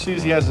 Robert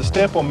sees he has a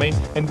step on me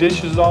and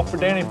dishes it off for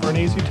Danny for an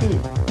easy 2.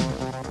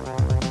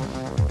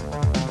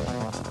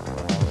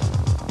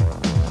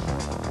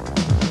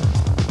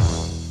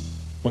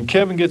 When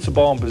Kevin gets the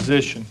ball in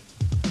position,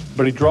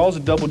 but he draws a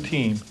double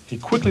team, he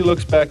quickly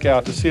looks back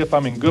out to see if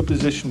I'm in good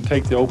position to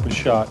take the open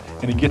shot,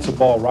 and he gets the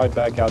ball right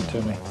back out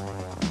to me.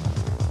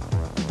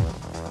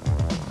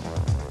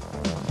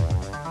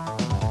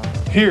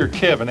 Here,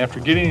 Kevin, after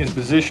getting his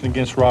position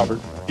against Robert,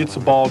 gets the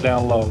ball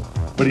down low.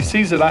 but he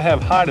sees that I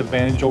have height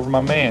advantage over my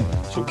man.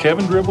 So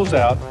Kevin dribbles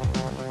out,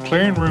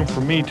 clearing room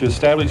for me to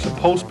establish a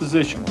post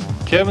position.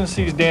 Kevin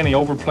sees Danny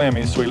overplaying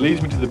me, so he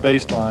leads me to the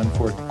baseline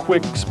for a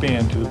quick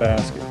spin to the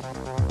basket.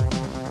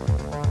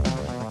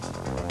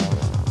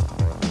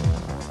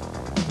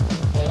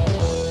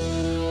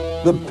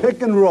 The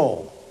pick and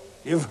roll.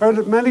 You've heard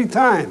it many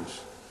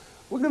times.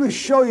 We're going to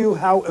show you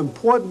how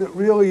important it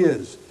really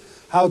is,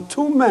 how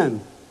two men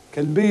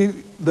can be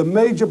the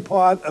major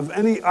part of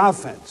any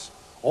offense,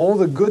 all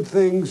the good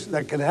things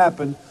that can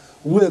happen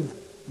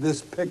with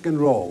this pick and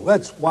roll.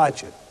 Let's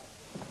watch it.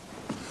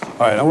 All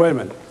right, now wait a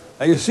minute.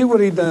 Now you see what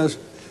he does?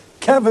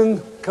 Kevin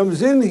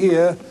comes in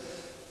here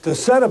to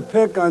set a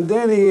pick on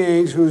Danny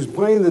Ainge, who's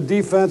playing the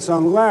defense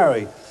on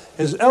Larry.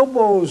 His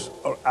elbows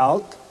are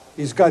out.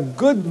 He's got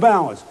good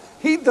balance.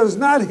 He does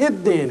not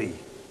hit Danny.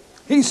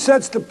 He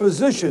sets the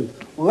position.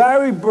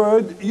 Larry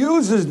Bird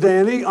uses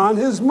Danny on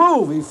his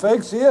move. He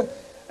fakes here,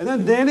 and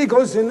then Danny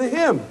goes into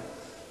him.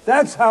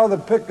 That's how the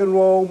pick and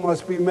roll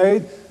must be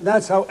made.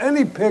 That's how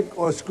any pick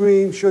or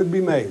screen should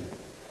be made.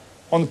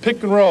 On the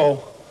pick and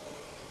roll,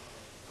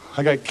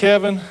 I got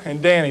Kevin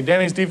and Danny.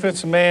 Danny's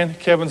defensive man,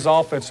 Kevin's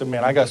offensive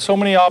man. I got so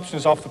many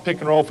options off the pick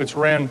and roll if it's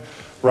ran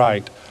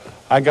right.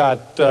 I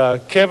got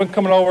Kevin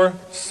coming over,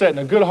 setting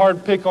a good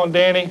hard pick on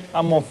Danny.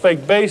 I'm going to fake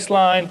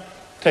baseline,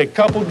 take a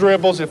couple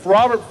dribbles. If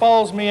Robert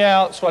follows me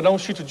out so I don't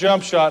shoot the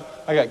jump shot,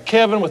 I got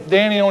Kevin with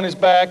Danny on his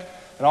back,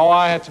 and all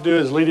I have to do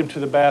is lead him to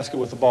the basket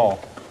with the ball.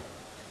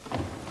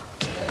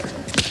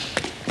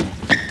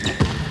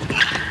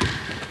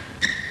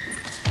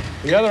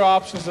 The other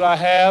options that I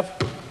have,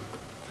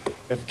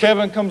 if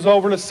Kevin comes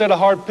over to set a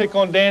hard pick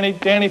on Danny,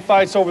 Danny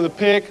fights over the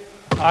pick,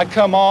 I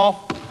come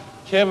off,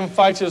 Kevin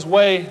fights his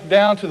way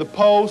down to the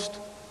post.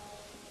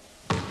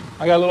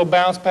 I got a little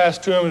bounce pass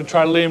to him and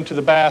try to lead him to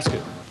the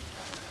basket.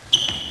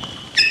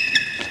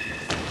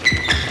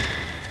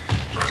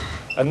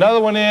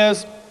 Another one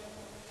is,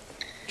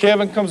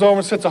 Kevin comes over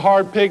and sets a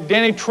hard pick,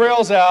 Danny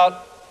trails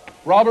out,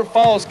 Robert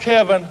follows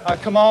Kevin, I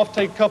come off,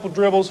 take a couple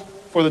dribbles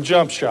for the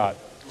jump shot.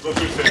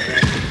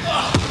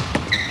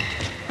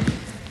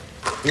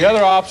 The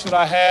other option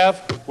I have,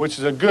 which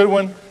is a good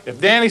one,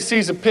 if Danny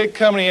sees a pick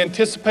coming, he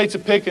anticipates a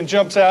pick and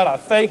jumps out, I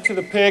fake to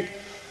the pick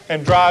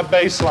and drive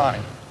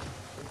baseline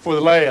for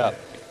the layup.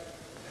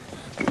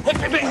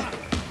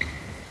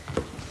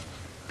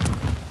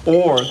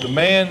 Or the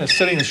man that's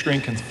setting the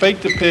screen can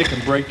fake the pick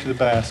and break to the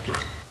basket.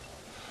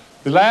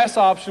 The last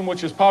option,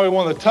 which is probably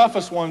one of the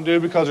toughest one to do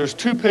because there's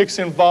two picks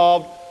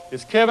involved,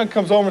 is Kevin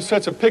comes over and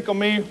sets a pick on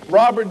me,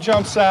 Robert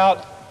jumps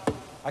out,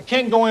 I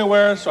can't go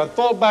anywhere, so I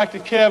throw it back to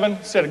Kevin,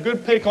 set a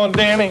good pick on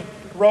Danny,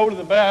 roll to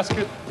the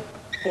basket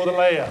for the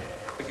layup.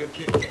 A good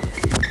kick.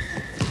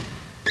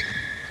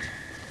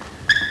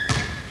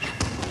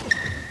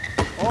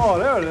 Oh,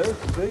 there it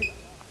is, see?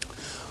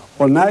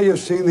 Well, now you've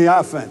seen the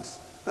offense.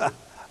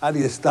 How do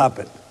you stop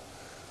it?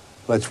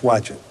 Let's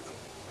watch it.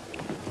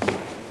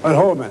 All right,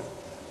 hold a minute.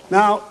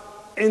 Now,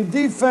 in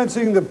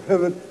defensing the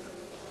pivot,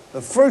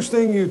 the first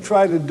thing you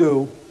try to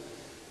do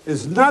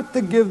is not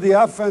to give the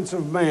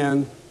offensive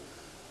man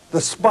the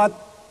spot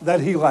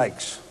that he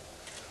likes.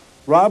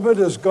 Robert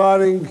is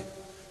guarding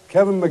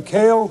Kevin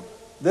McHale,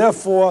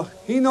 therefore,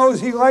 he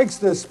knows he likes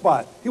this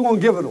spot. He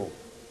won't give it to him.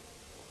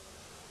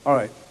 All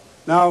right,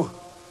 now,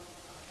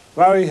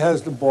 Larry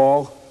has the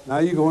ball. Now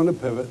you go in the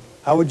pivot.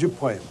 How would you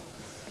play him?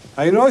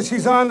 Now you notice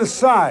he's on the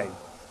side.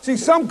 See,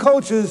 some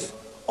coaches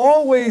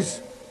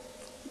always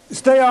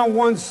stay on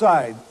one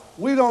side.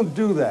 We don't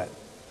do that.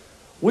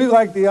 We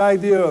like the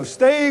idea of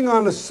staying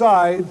on the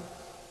side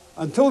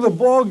until the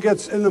ball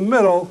gets in the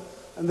middle,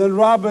 and then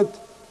Robert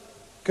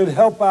could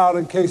help out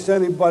in case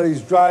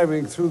anybody's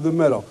driving through the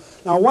middle.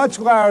 Now watch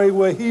Larry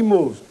where he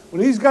moves.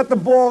 When he's got the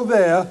ball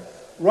there,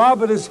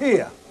 Robert is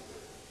here.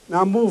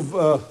 Now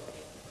move,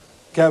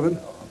 Kevin.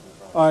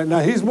 All right, now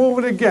he's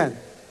moving again.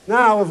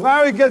 Now, if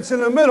Larry gets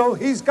in the middle,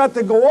 he's got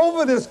to go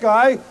over this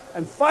guy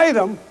and fight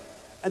him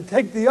and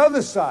take the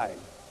other side.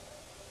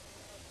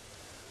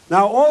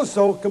 Now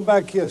also, come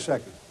back here a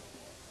second.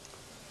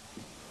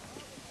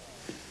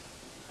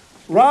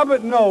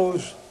 Robert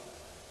knows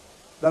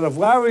that if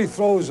Larry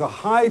throws a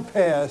high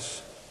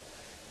pass,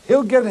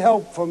 he'll get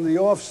help from the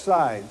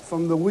offside,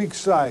 from the weak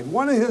side.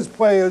 One of his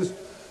players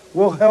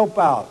will help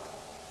out.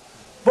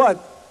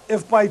 But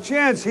if by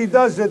chance he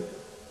does it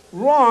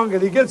wrong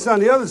and he gets on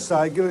the other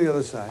side, get on the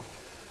other side.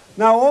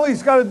 Now all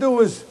he's got to do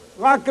is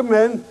lock him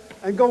in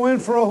and go in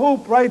for a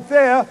hoop right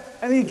there,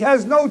 and he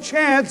has no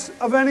chance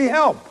of any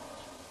help.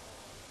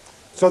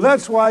 So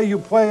that's why you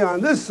play on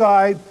this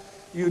side.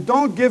 You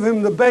don't give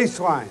him the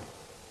baseline.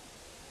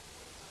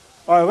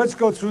 All right, let's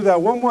go through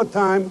that one more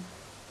time.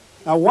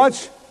 Now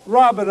watch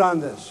Robert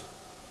on this.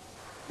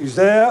 He's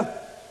there.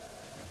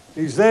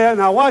 He's there.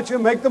 Now watch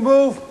him make the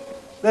move.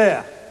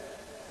 There.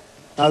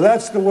 Now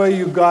that's the way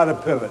you got to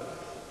pivot.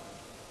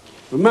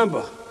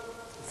 Remember,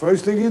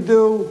 first thing you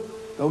do,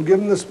 don't give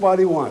him the spot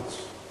he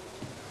wants.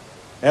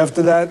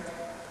 After that,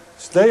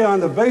 stay on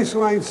the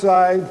baseline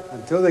side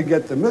until they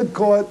get to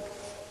midcourt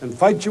and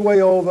fight your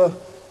way over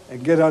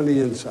and get on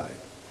the inside.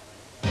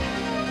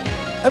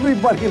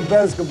 Everybody in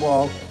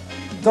basketball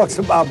talks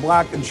about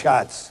blocking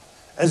shots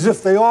as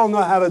if they all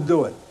know how to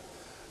do it.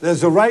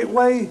 There's a right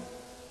way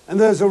and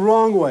there's a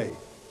wrong way,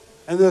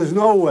 and there's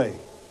no way.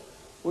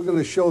 We're going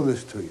to show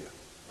this to you.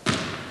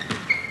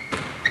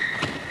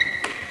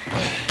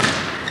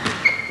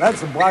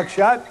 That's a block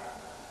shot.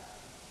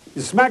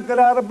 You smacked it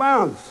out of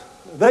bounds.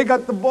 They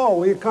got the ball.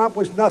 We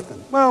accomplished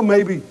nothing. Well,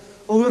 maybe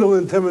a little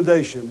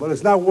intimidation, but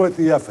it's not worth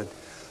the effort.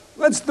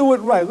 Let's do it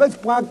right. Let's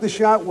block the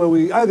shot where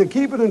we either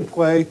keep it in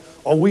play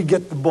or we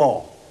get the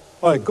ball.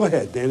 All right, go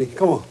ahead, Danny.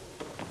 Come on.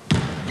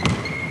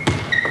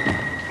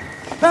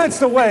 That's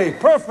the way.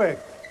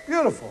 Perfect.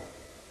 Beautiful.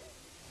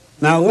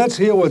 Now let's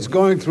hear what's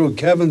going through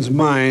Kevin's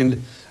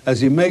mind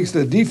as he makes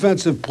the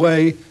defensive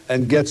play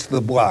and gets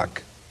the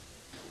block.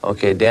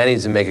 Okay,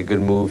 Danny's to make a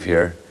good move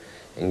here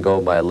and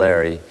go by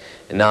Larry.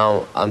 And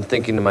now I'm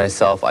thinking to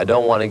myself, I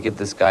don't want to give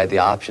this guy the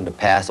option to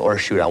pass or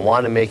shoot. I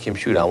want to make him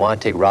shoot. I want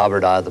to take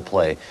Robert out of the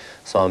play.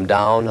 So I'm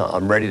down,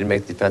 I'm ready to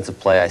make the defensive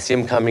play. I see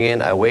him coming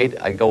in, I wait,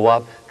 I go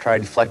up, try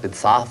to deflect it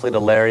softly to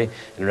Larry,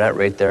 and that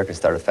right there can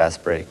start a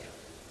fast break.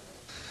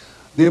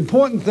 The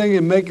important thing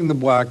in making the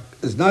block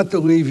is not to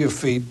leave your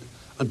feet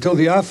until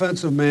the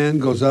offensive man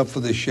goes up for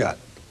the shot.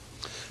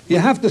 You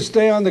have to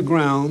stay on the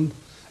ground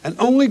and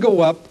only go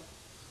up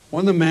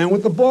when the man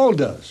with the ball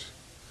does.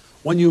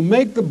 When you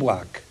make the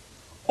block,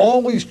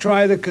 always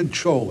try to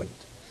control it.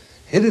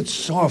 Hit it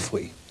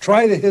softly.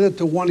 Try to hit it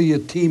to one of your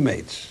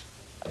teammates.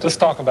 Let's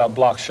talk about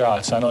block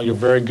shots. I know you're a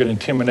very good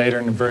intimidator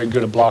and very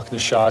good at blocking the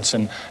shots.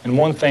 And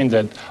one thing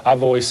that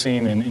I've always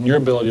seen in your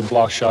ability to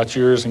block shots,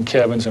 yours and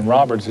Kevin's and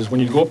Robert's, is when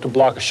you go up to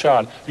block a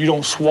shot, you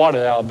don't swat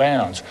it out of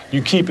bounds.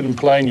 You keep it in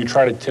play and you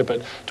try to tip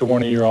it to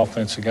one of your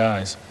offensive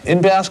guys.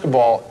 In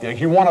basketball,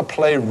 you want to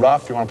play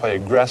rough, you want to play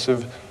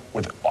aggressive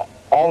with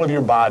all of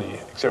your body,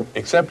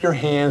 except your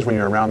hands when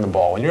you're around the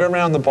ball. When you're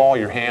around the ball,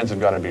 your hands have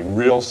got to be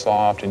real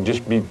soft and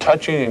just be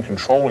touching and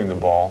controlling the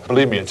ball.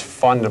 Believe me, it's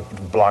fun to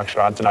block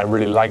shots, and I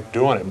really like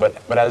doing it.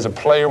 But as a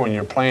player, when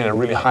you're playing a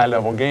really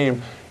high-level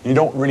game, you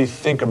don't really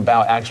think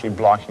about actually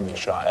blocking the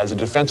shot. As a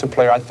defensive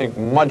player, I think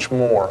much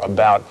more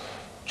about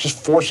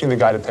just forcing the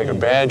guy to take a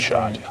bad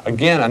shot.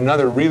 Again,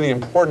 another really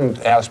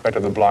important aspect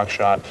of the block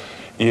shot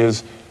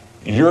is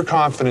your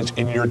confidence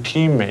in your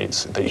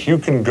teammates, that you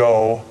can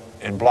go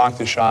and block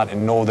the shot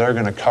and know they're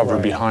going to cover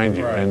behind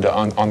you. And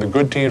on the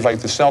good teams like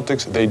the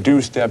Celtics, they do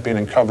step in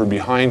and cover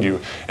behind you.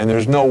 And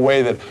there's no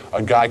way that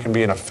a guy can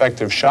be an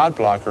effective shot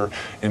blocker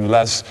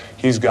unless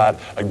he's got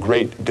a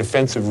great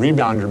defensive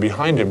rebounder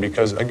behind him,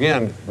 because,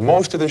 again,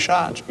 most of the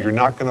shots you're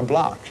not going to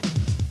block.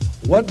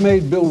 What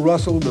made Bill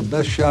Russell the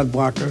best shot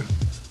blocker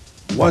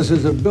was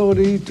his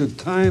ability to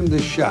time the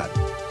shot.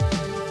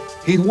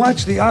 He'd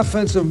watch the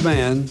offensive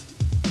man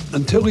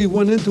until he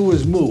went into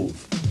his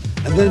move,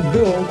 and then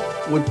Bill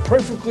would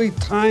perfectly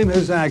time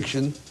his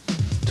action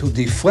to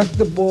deflect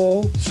the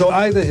ball so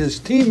either his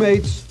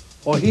teammates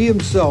or he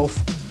himself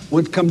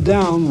would come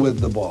down with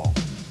the ball.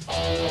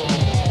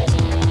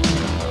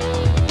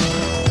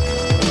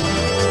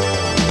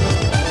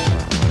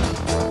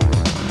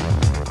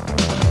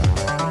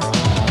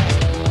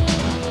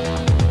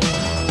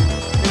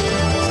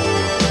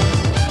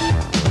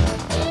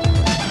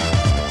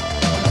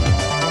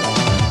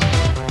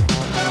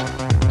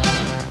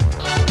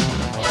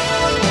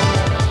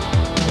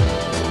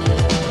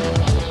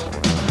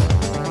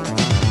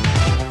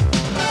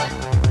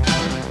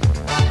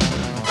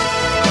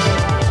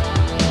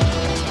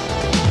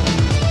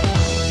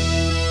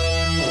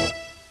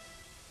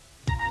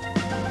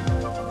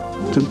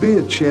 To be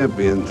a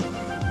champion,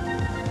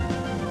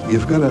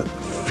 you've got to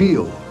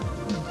feel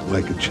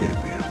like a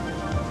champion.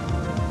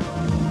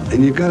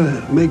 And you've got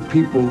to make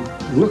people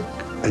look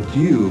at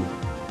you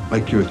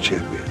like you're a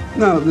champion.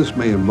 Now, this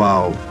may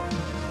involve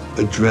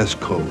a dress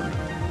code.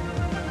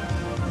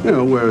 You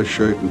know, wear a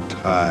shirt and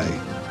tie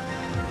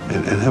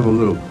and have a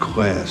little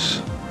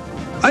class.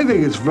 I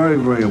think it's very,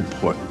 very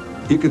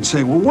important. You could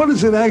say, well, what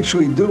does it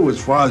actually do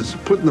as far as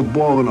putting the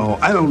ball in the hole?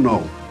 I don't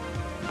know.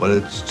 But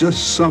it's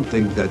just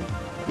something that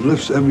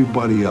lifts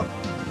everybody up,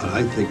 and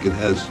I think it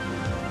has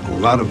a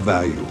lot of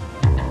value.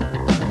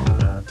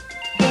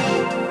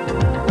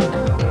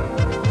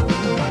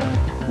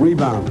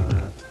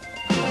 Rebounding.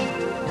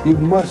 You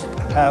must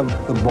have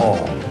the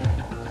ball.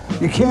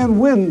 You can't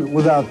win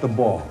without the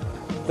ball.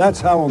 That's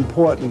how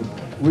important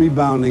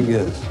rebounding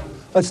is.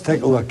 Let's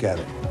take a look at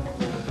it.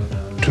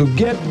 To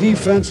get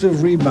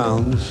defensive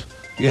rebounds,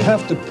 you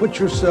have to put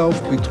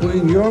yourself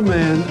between your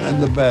man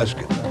and the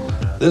basket.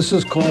 This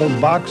is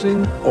called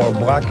boxing or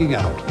blocking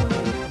out.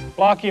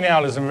 Blocking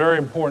out is a very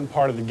important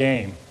part of the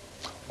game.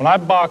 When I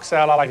box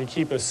out, I like to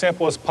keep it as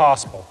simple as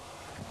possible.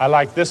 I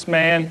like this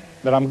man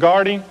that I'm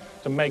guarding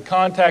to make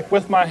contact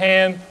with my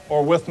hand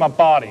or with my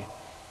body.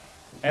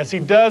 As he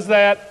does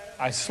that,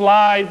 I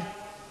slide,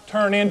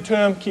 turn into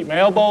him, keep my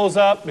elbows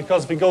up,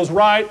 because if he goes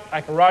right,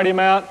 I can ride him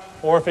out,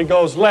 or if he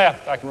goes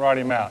left, I can ride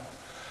him out.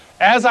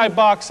 As I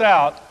box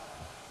out,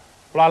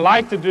 what I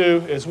like to do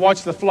is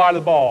watch the flight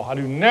of the ball. I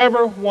do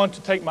never want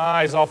to take my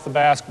eyes off the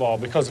basketball,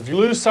 because if you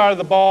lose sight of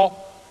the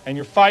ball, and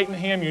you're fighting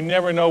him, you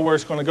never know where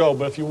it's going to go.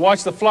 But if you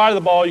watch the flight of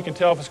the ball, you can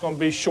tell if it's going to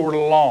be short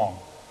or long.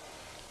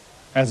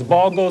 As the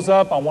ball goes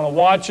up, I want to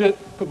watch it,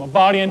 put my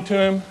body into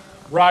him,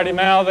 ride him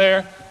out of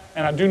there,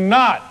 and I do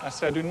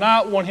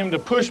not want him to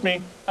push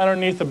me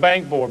underneath the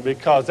bank board,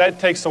 because that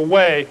takes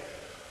away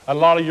a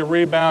lot of your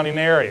rebounding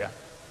area.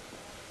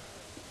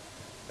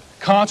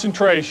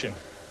 Concentration.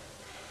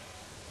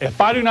 If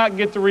I do not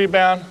get the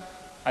rebound,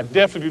 I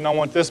definitely do not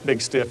want this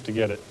big stiff to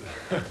get it.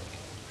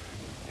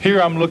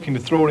 Here I'm looking to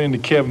throw it into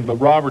Kevin, but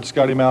Robert's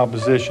got him out of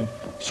position,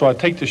 so I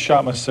take the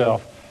shot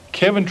myself.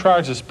 Kevin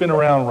tries to spin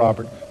around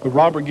Robert, but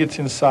Robert gets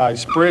inside,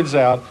 spreads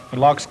out, and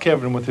locks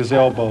Kevin with his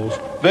elbows,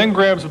 then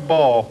grabs the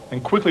ball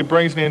and quickly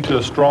brings it into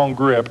a strong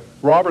grip.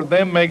 Robert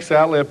then makes the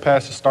outlet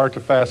pass to start the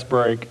fast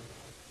break.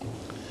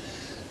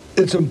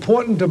 It's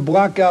important to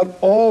block out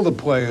all the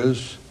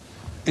players,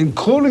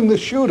 including the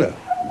shooter.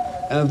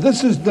 And if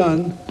this is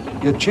done,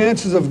 your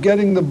chances of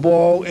getting the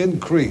ball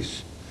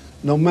increase,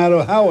 no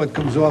matter how it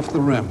comes off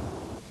the rim.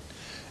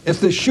 If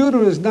the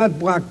shooter is not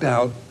blocked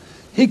out,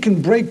 he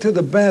can break to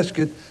the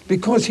basket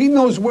because he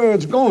knows where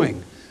it's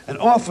going. And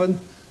often,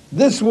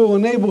 this will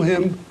enable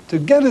him to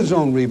get his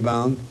own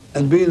rebound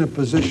and be in a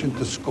position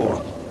to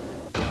score.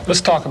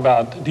 Let's talk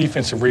about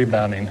defensive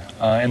rebounding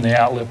and the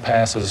outlet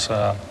passes.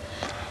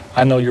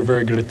 I know you're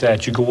very good at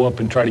that. You go up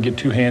and try to get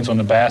two hands on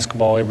the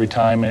basketball every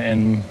time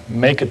and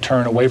make a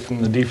turn away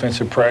from the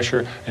defensive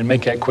pressure and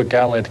make that quick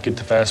outlet to get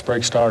the fast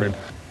break started.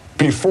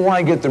 Before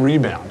I get the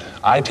rebound,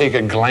 I take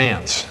a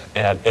glance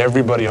at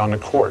everybody on the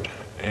court.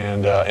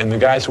 And the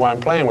guys who I'm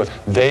playing with,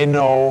 they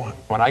know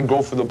when I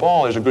go for the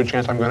ball, there's a good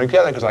chance I'm going to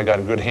get it because I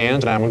got good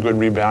hands and I'm a good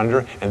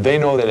rebounder. And they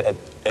know that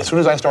as soon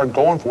as I start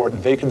going for it,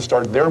 they can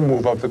start their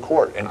move up the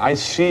court. And I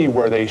see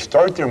where they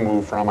start their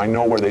move from. I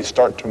know where they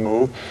start to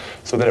move,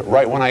 so that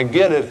right when I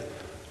get it,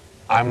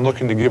 I'm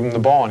looking to give them the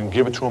ball and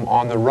give it to them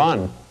on the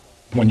run.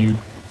 When you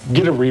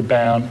get a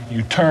rebound,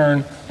 you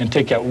turn and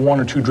take out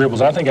one or two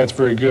dribbles. I think that's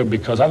very good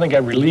because I think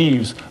that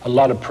relieves a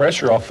lot of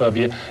pressure off of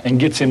you and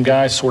gets them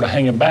guys sort of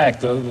hanging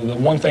back. The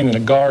one thing that the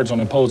guards on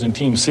the opposing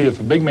team see, if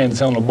a big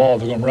man's on the ball,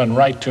 they're going to run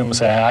right to him and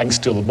say, I can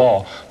steal the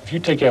ball. If you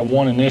take out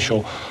one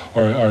initial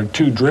or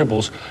two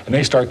dribbles and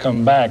they start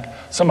coming back,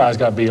 somebody's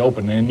got to be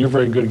open, and you're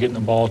very good at getting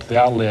the ball to the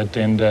outlet,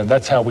 and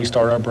that's how we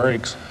start our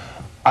breaks.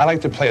 I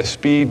like to play a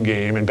speed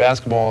game, and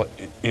basketball,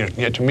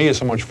 to me, is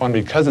so much fun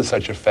because it's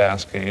such a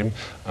fast game.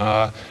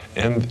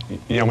 And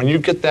when you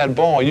get that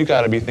ball, you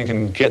got to be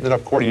thinking, getting it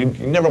up court. You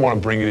never want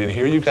to bring it in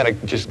here. You got to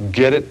just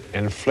get it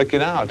and flick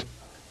it out.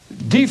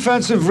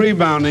 Defensive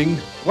rebounding,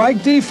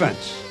 like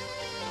defense,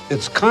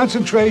 it's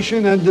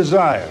concentration and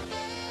desire.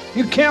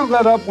 You can't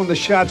let up when the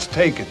shot's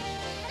taken.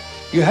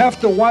 You have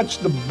to watch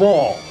the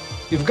ball.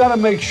 You've got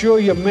to make sure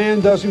your man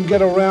doesn't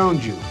get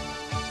around you.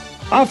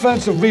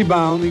 Offensive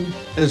rebounding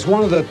is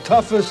one of the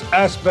toughest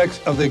aspects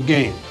of the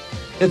game.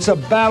 It's a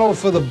battle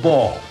for the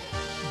ball.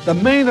 The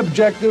main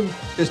objective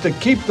is to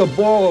keep the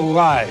ball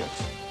alive.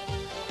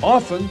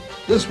 Often,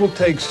 this will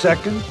take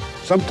second,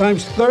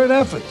 sometimes third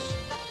efforts.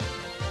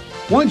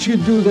 Once you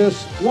do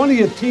this, one of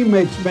your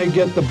teammates may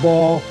get the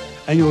ball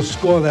and you'll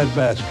score that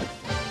basket.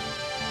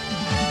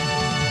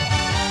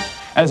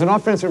 As an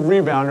offensive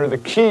rebounder, the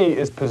key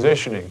is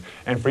positioning.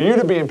 And for you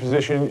to be in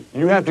position,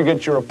 you have to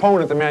get your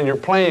opponent, the man you're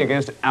playing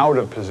against, out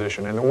of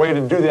position. And the way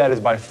to do that is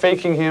by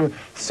faking him,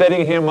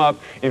 setting him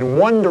up in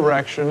one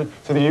direction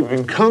so that you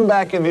can come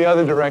back in the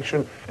other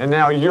direction, and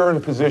now you're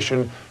in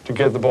position to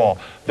get the ball.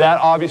 That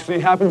obviously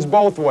happens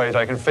both ways.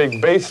 I can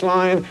fake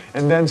baseline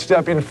and then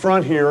step in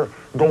front here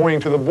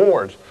going to the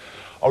boards.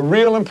 A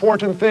real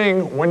important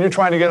thing when you're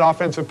trying to get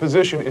offensive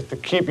position is to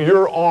keep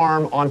your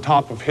arm on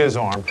top of his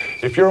arm.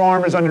 If your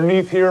arm is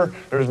underneath here,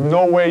 there's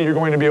no way you're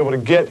going to be able to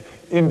get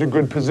into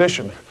good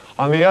position.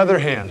 On the other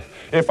hand,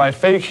 if I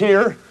fake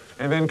here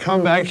and then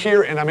come back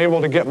here and I'm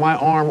able to get my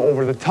arm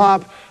over the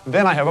top,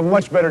 then I have a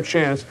much better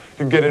chance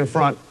to get in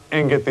front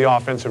and get the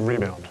offensive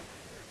rebound.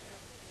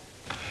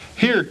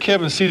 Here,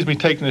 Kevin sees me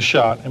taking the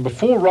shot, and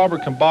before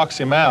Robert can box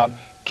him out,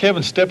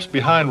 Kevin steps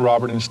behind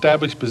Robert and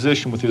establishes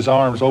position with his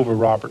arms over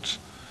Robert's.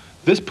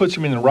 This puts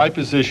him in the right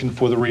position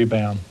for the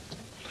rebound.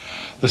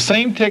 The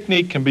same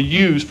technique can be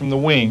used from the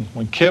wing.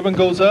 When Kevin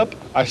goes up,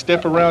 I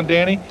step around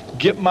Danny,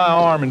 get my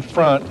arm in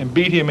front, and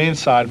beat him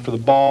inside for the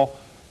ball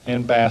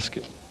and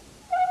basket.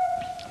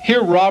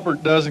 Here,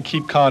 Robert doesn't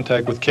keep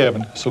contact with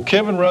Kevin, so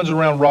Kevin runs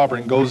around Robert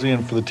and goes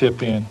in for the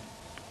tip in.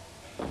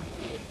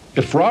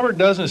 If Robert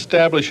doesn't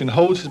establish and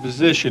holds his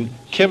position,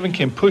 Kevin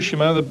can push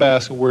him under the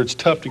basket where it's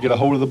tough to get a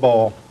hold of the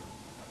ball.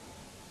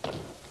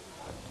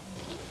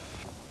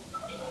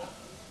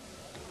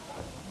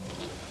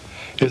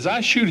 As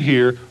I shoot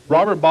here,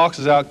 Robert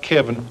boxes out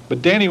Kevin,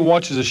 but Danny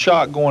watches a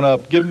shot going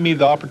up, giving me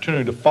the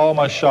opportunity to follow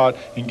my shot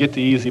and get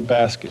the easy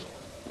basket.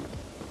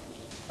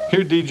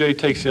 Here DJ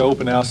takes the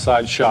open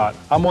outside shot.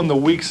 I'm on the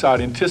weak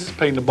side,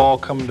 anticipating the ball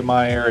coming to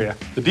my area.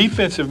 The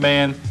defensive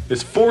man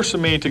is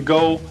forcing me to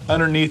go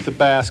underneath the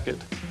basket.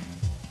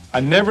 I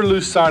never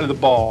lose sight of the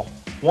ball.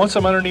 Once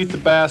I'm underneath the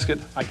basket,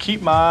 I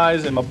keep my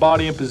eyes and my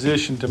body in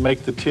position to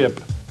make the tip.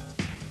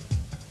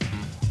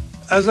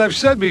 As I've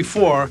said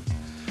before,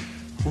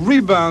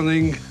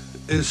 rebounding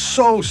is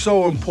so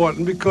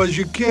important because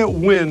you can't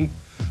win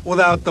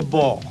without the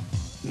ball.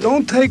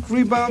 Don't take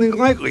rebounding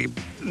lightly.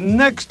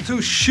 Next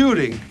to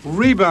shooting,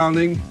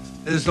 rebounding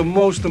is the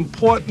most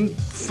important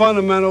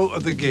fundamental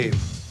of the game.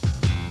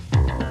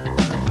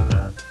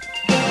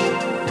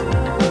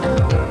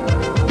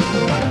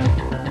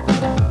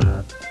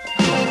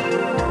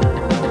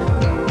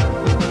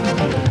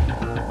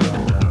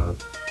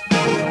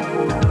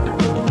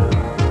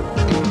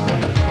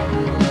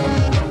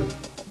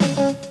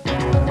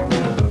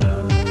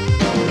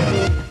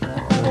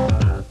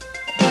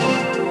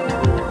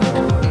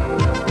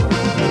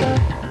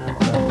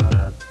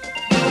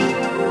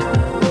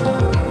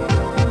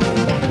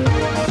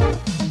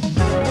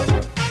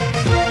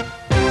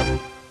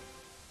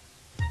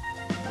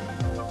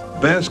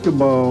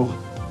 Basketball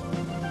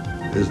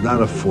is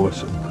not a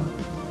faucet.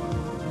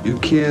 You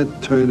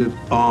can't turn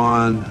it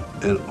on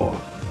and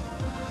off.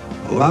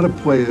 A lot of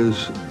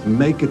players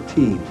make a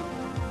team.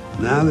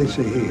 Now they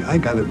say, hey, I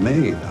got it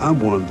made. I'm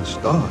one of the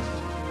stars.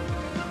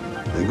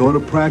 They go to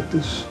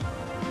practice.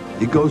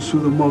 He goes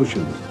through the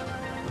motions.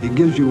 He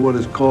gives you what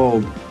is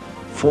called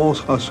false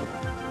hustle.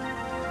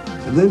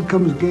 And then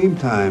comes game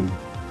time,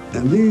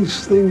 and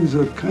these things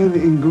are kind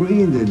of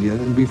ingrained in you.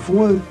 And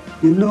before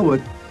you know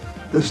it,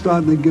 they're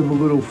starting to give a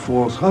little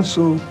false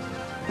hustle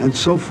and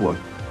so forth.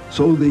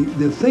 So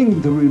the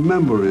thing to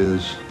remember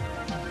is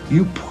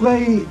you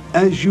play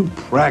as you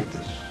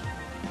practice.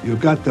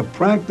 You've got to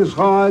practice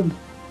hard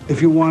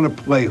if you want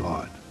to play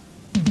hard.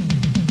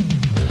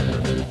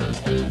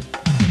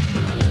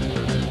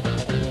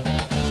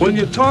 When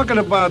you're talking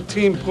about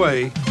team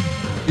play,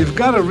 you've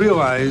got to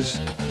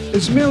realize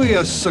it's merely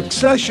a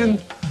succession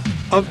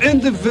of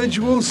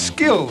individual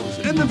skills,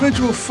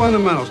 individual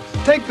fundamentals.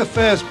 Take the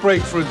fast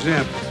break, for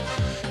example.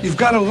 You've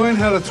got to learn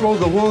how to throw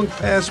the long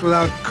pass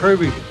without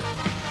curving it.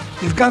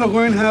 You've got to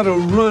learn how to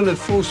run at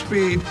full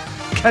speed,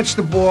 catch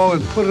the ball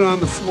and put it on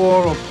the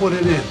floor or put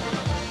it in.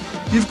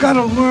 You've got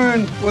to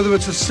learn, whether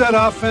it's a set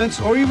offense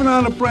or even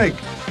on a break,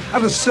 how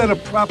to set a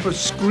proper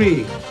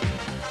screen.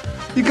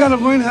 You've got to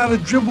learn how to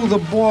dribble the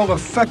ball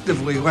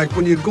effectively, like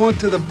when you're going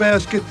to the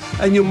basket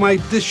and you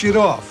might dish it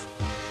off.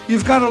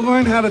 You've got to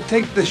learn how to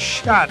take the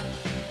shot,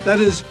 that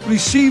is,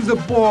 receive the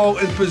ball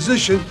in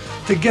position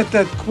to get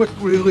that quick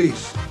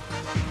release.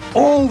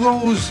 All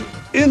those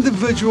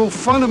individual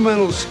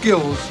fundamental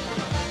skills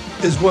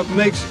is what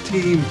makes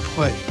team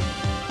play.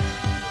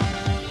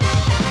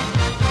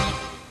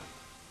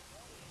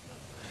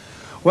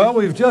 Well,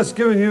 we've just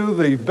given you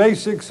the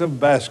basics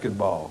of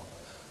basketball,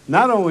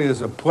 not only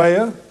as a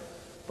player,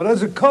 but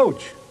as a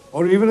coach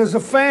or even as a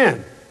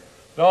fan.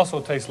 It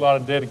also takes a lot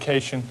of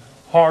dedication,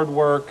 hard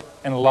work,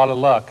 and a lot of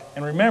luck.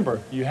 And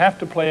remember, you have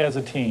to play as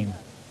a team.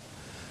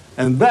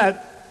 And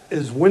that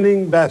is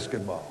winning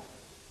basketball.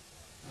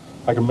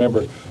 I can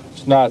remember,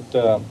 it's not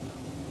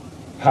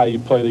how you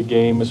play the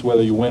game, it's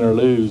whether you win or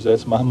lose.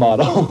 That's my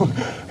motto.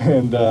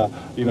 And,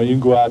 you know, you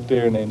can go out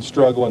there and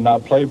struggle and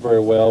not play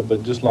very well,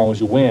 but just as long as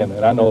you win.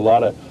 And I know a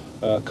lot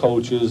of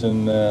coaches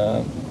and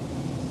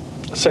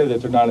say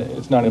that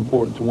it's not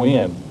important to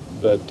win.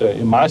 But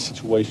in my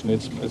situation,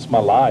 it's my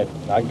life.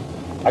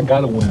 I got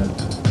to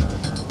win.